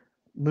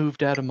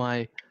moved out of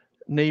my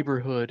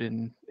neighborhood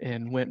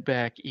and went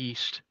back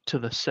east to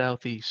the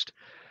southeast.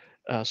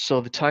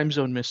 So the time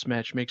zone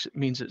mismatch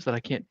means that I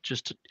can't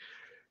just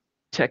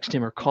text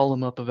him or call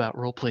him up about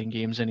role playing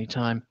games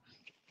anytime.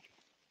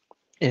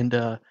 And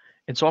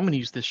so I'm going to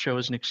use this show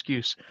as an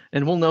excuse,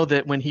 and we'll know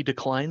that when he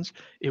declines,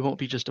 it won't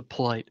be just a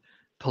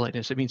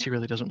politeness. It means he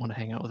really doesn't want to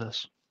hang out with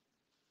us.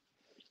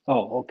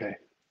 Oh, okay.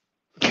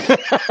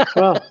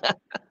 Well,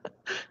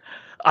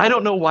 I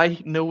don't know why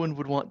no one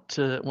would want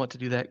to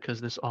do that because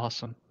this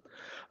awesome.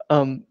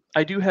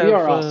 I do have we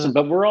are awesome,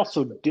 but we're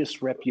also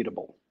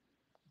disreputable.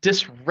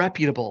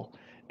 disreputable,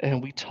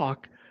 and we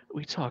talk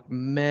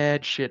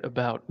mad shit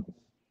about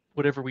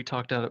whatever we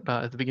talked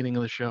about at the beginning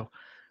of the show.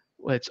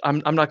 I'm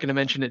not going to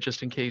mention it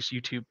just in case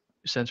YouTube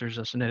censors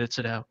us and edits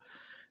it out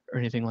or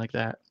anything like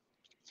that.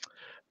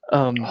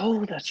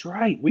 Oh, that's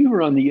right. We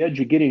were on the edge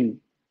of getting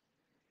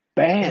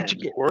banned.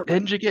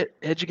 Edge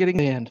of getting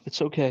banned.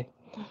 It's okay.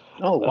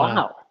 Oh, Uh,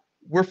 wow.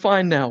 we're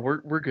fine now.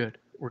 We're good.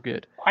 We're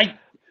good. I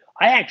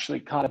actually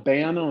caught a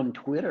ban on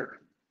Twitter.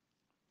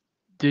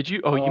 Did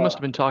you? Oh, you must Uh,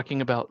 have been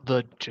talking about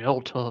the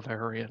Delta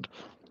variant.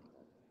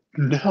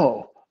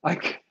 no,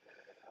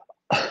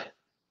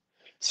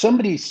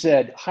 somebody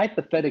said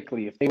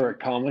hypothetically if they were a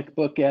comic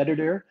book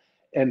editor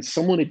and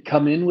someone had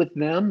come in with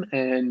them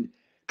and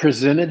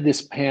presented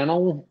this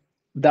panel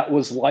that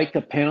was like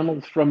a panel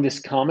from this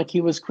comic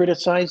he was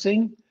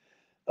criticizing,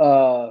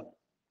 uh,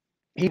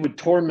 he would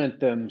torment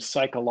them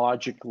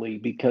psychologically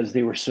because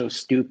they were so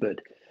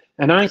stupid.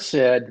 And I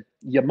said,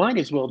 you might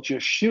as well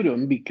just shoot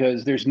them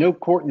because there's no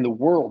court in the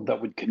world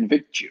that would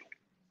convict you.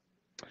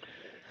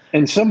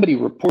 And somebody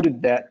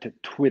reported that to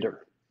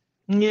Twitter.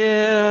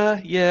 Yeah.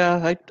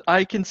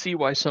 I can see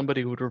why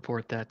somebody would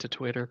report that to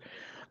Twitter.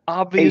 A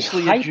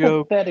Obviously a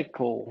joke.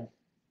 hypothetical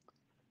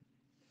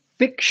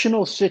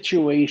fictional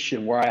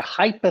situation where I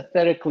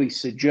hypothetically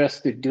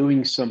suggested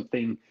doing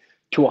something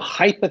to a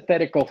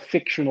hypothetical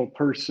fictional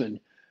person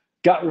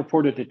got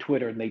reported to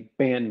Twitter and they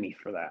banned me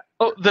for that.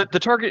 Oh, the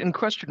target in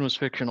question was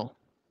fictional.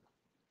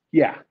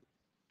 Yeah.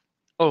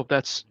 Oh,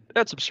 that's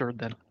absurd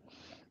then.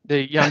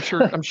 Yeah,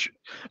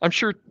 I'm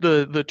sure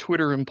the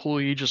Twitter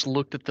employee just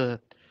looked at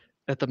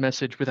the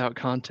message without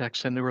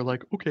context and they were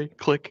like, okay,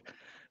 click,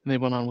 and they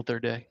went on with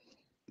their day.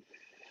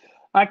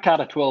 I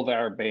caught a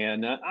 12-hour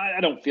ban.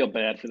 I don't feel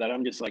bad for that.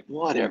 I'm just like,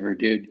 whatever,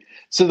 dude.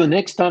 So the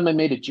next time I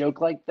made a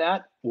joke like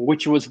that,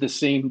 which was the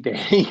same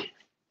day,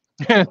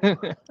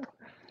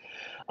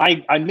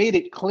 I made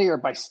it clear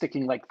by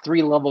sticking like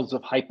 3 levels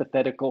of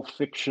hypothetical,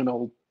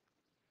 fictional,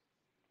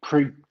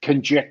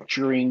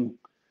 conjecturing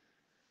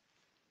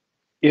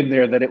in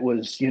there that it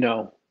was,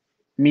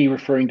 me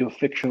referring to a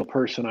fictional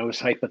person I was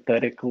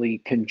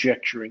hypothetically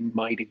conjecturing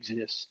might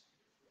exist.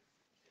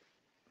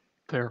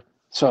 Fair.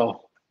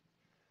 So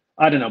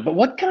I don't know, but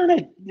what kind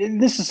of,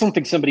 this is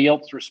something somebody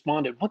else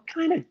responded, what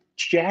kind of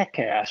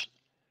jackass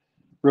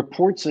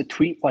reports a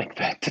tweet like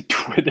that to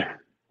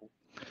Twitter?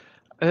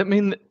 I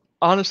mean,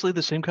 honestly,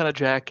 the same kind of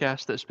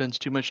jackass that spends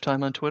too much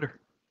time on Twitter.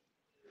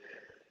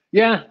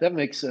 Yeah, that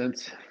makes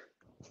sense.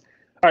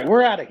 All right,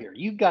 we're out of here.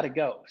 You've got to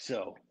go,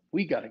 so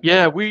we got to go.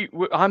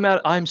 Yeah,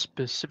 I'm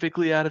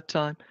specifically out of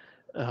time.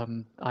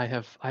 I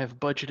have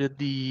budgeted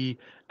the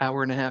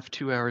hour and a half,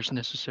 2 hours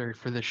necessary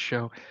for this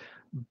show,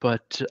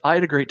 but I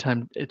had a great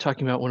time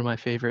talking about one of my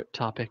favorite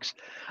topics.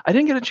 I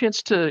didn't get a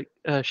chance to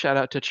shout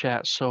out to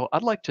chat, so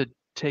I'd like to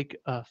take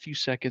a few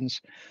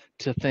seconds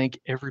to thank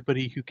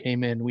everybody who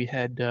came in. We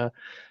had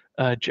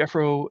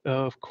Jeffro,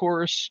 of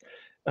course.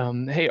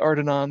 Hey,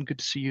 Ardenon, good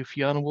to see you.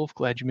 Fiona Wolf,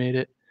 glad you made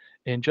it.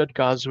 and Judd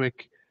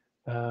Goswick,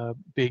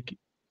 big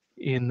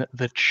in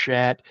the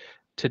chat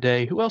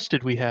today. Who else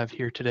did we have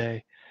here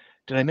today?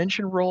 Did I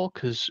mention Roll?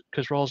 Because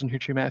Roll's in here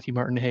too. Matthew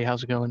Martin, hey,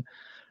 how's it going?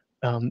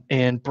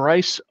 And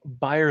Bryce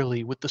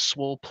Byerly with the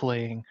Swole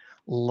playing.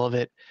 Love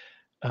it.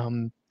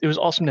 It was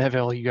awesome to have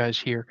all you guys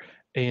here.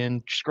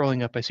 And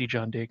scrolling up, I see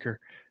John Dacre.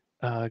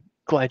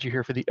 Glad you're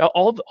here for the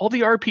all the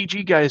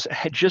RPG guys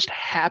had just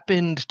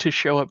happened to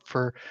show up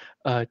for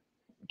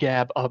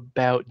Gab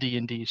about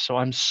D&D. So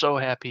I'm so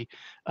happy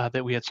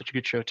that we had such a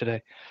good show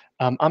today.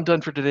 I'm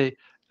done for today,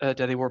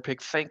 Daddy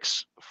Warpig.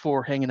 Thanks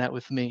for hanging out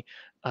with me.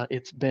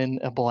 It's been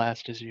a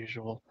blast as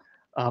usual.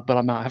 But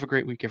I'm out. Have a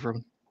great week,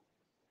 everyone.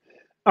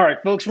 All right,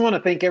 folks, we want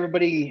to thank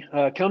everybody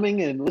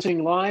coming and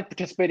listening live,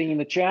 participating in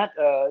the chat.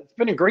 It's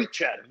been a great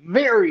chat,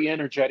 very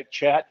energetic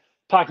chat,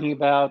 talking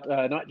about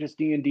not just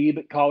D&D,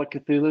 but Call of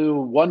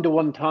Cthulhu,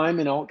 one-to-one time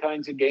and all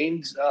kinds of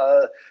games.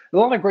 A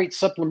lot of great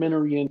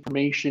supplementary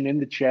information in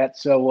the chat.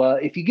 So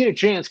if you get a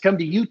chance, come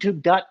to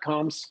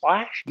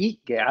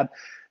youtube.com/geekgab.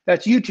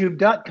 That's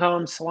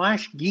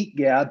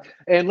youtube.com/geekgab,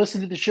 and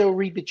listen to the show,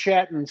 read the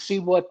chat, and see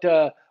what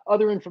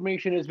other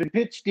information has been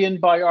pitched in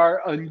by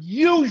our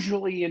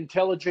unusually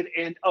intelligent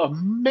and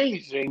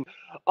amazing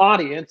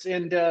audience.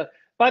 And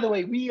by the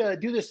way, we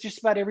do this just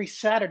about every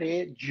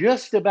Saturday at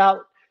just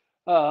about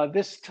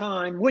this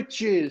time,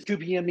 which is 2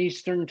 p.m.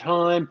 Eastern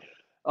Time,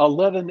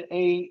 11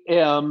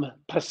 a.m.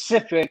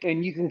 Pacific.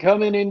 And you can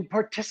come in and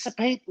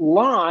participate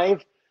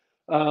live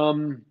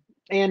and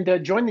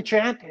join the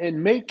chat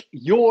and make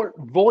your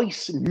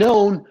voice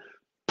known,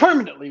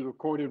 permanently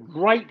recorded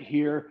right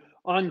here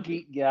on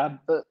Geek Gab.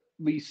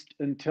 Least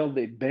until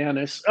they ban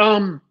us.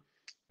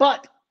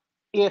 But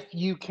if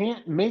you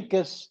can't make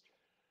us,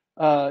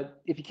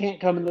 if you can't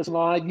come and listen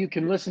live, you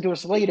can listen to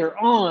us later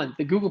on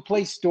the Google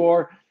Play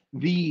Store,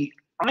 the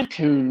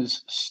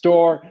iTunes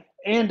Store,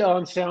 and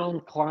on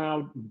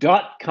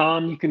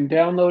SoundCloud.com. You can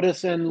download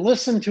us and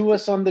listen to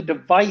us on the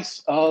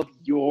device of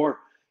your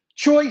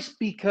choice,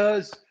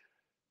 because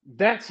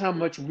that's how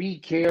much we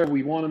care.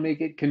 We want to make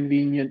it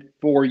convenient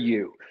for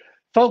you.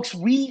 Folks,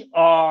 we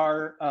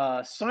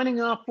are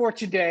signing off for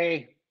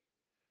today,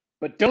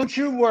 but don't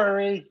you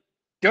worry,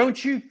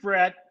 don't you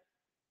fret,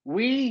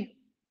 we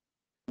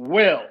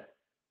will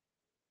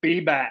be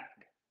back.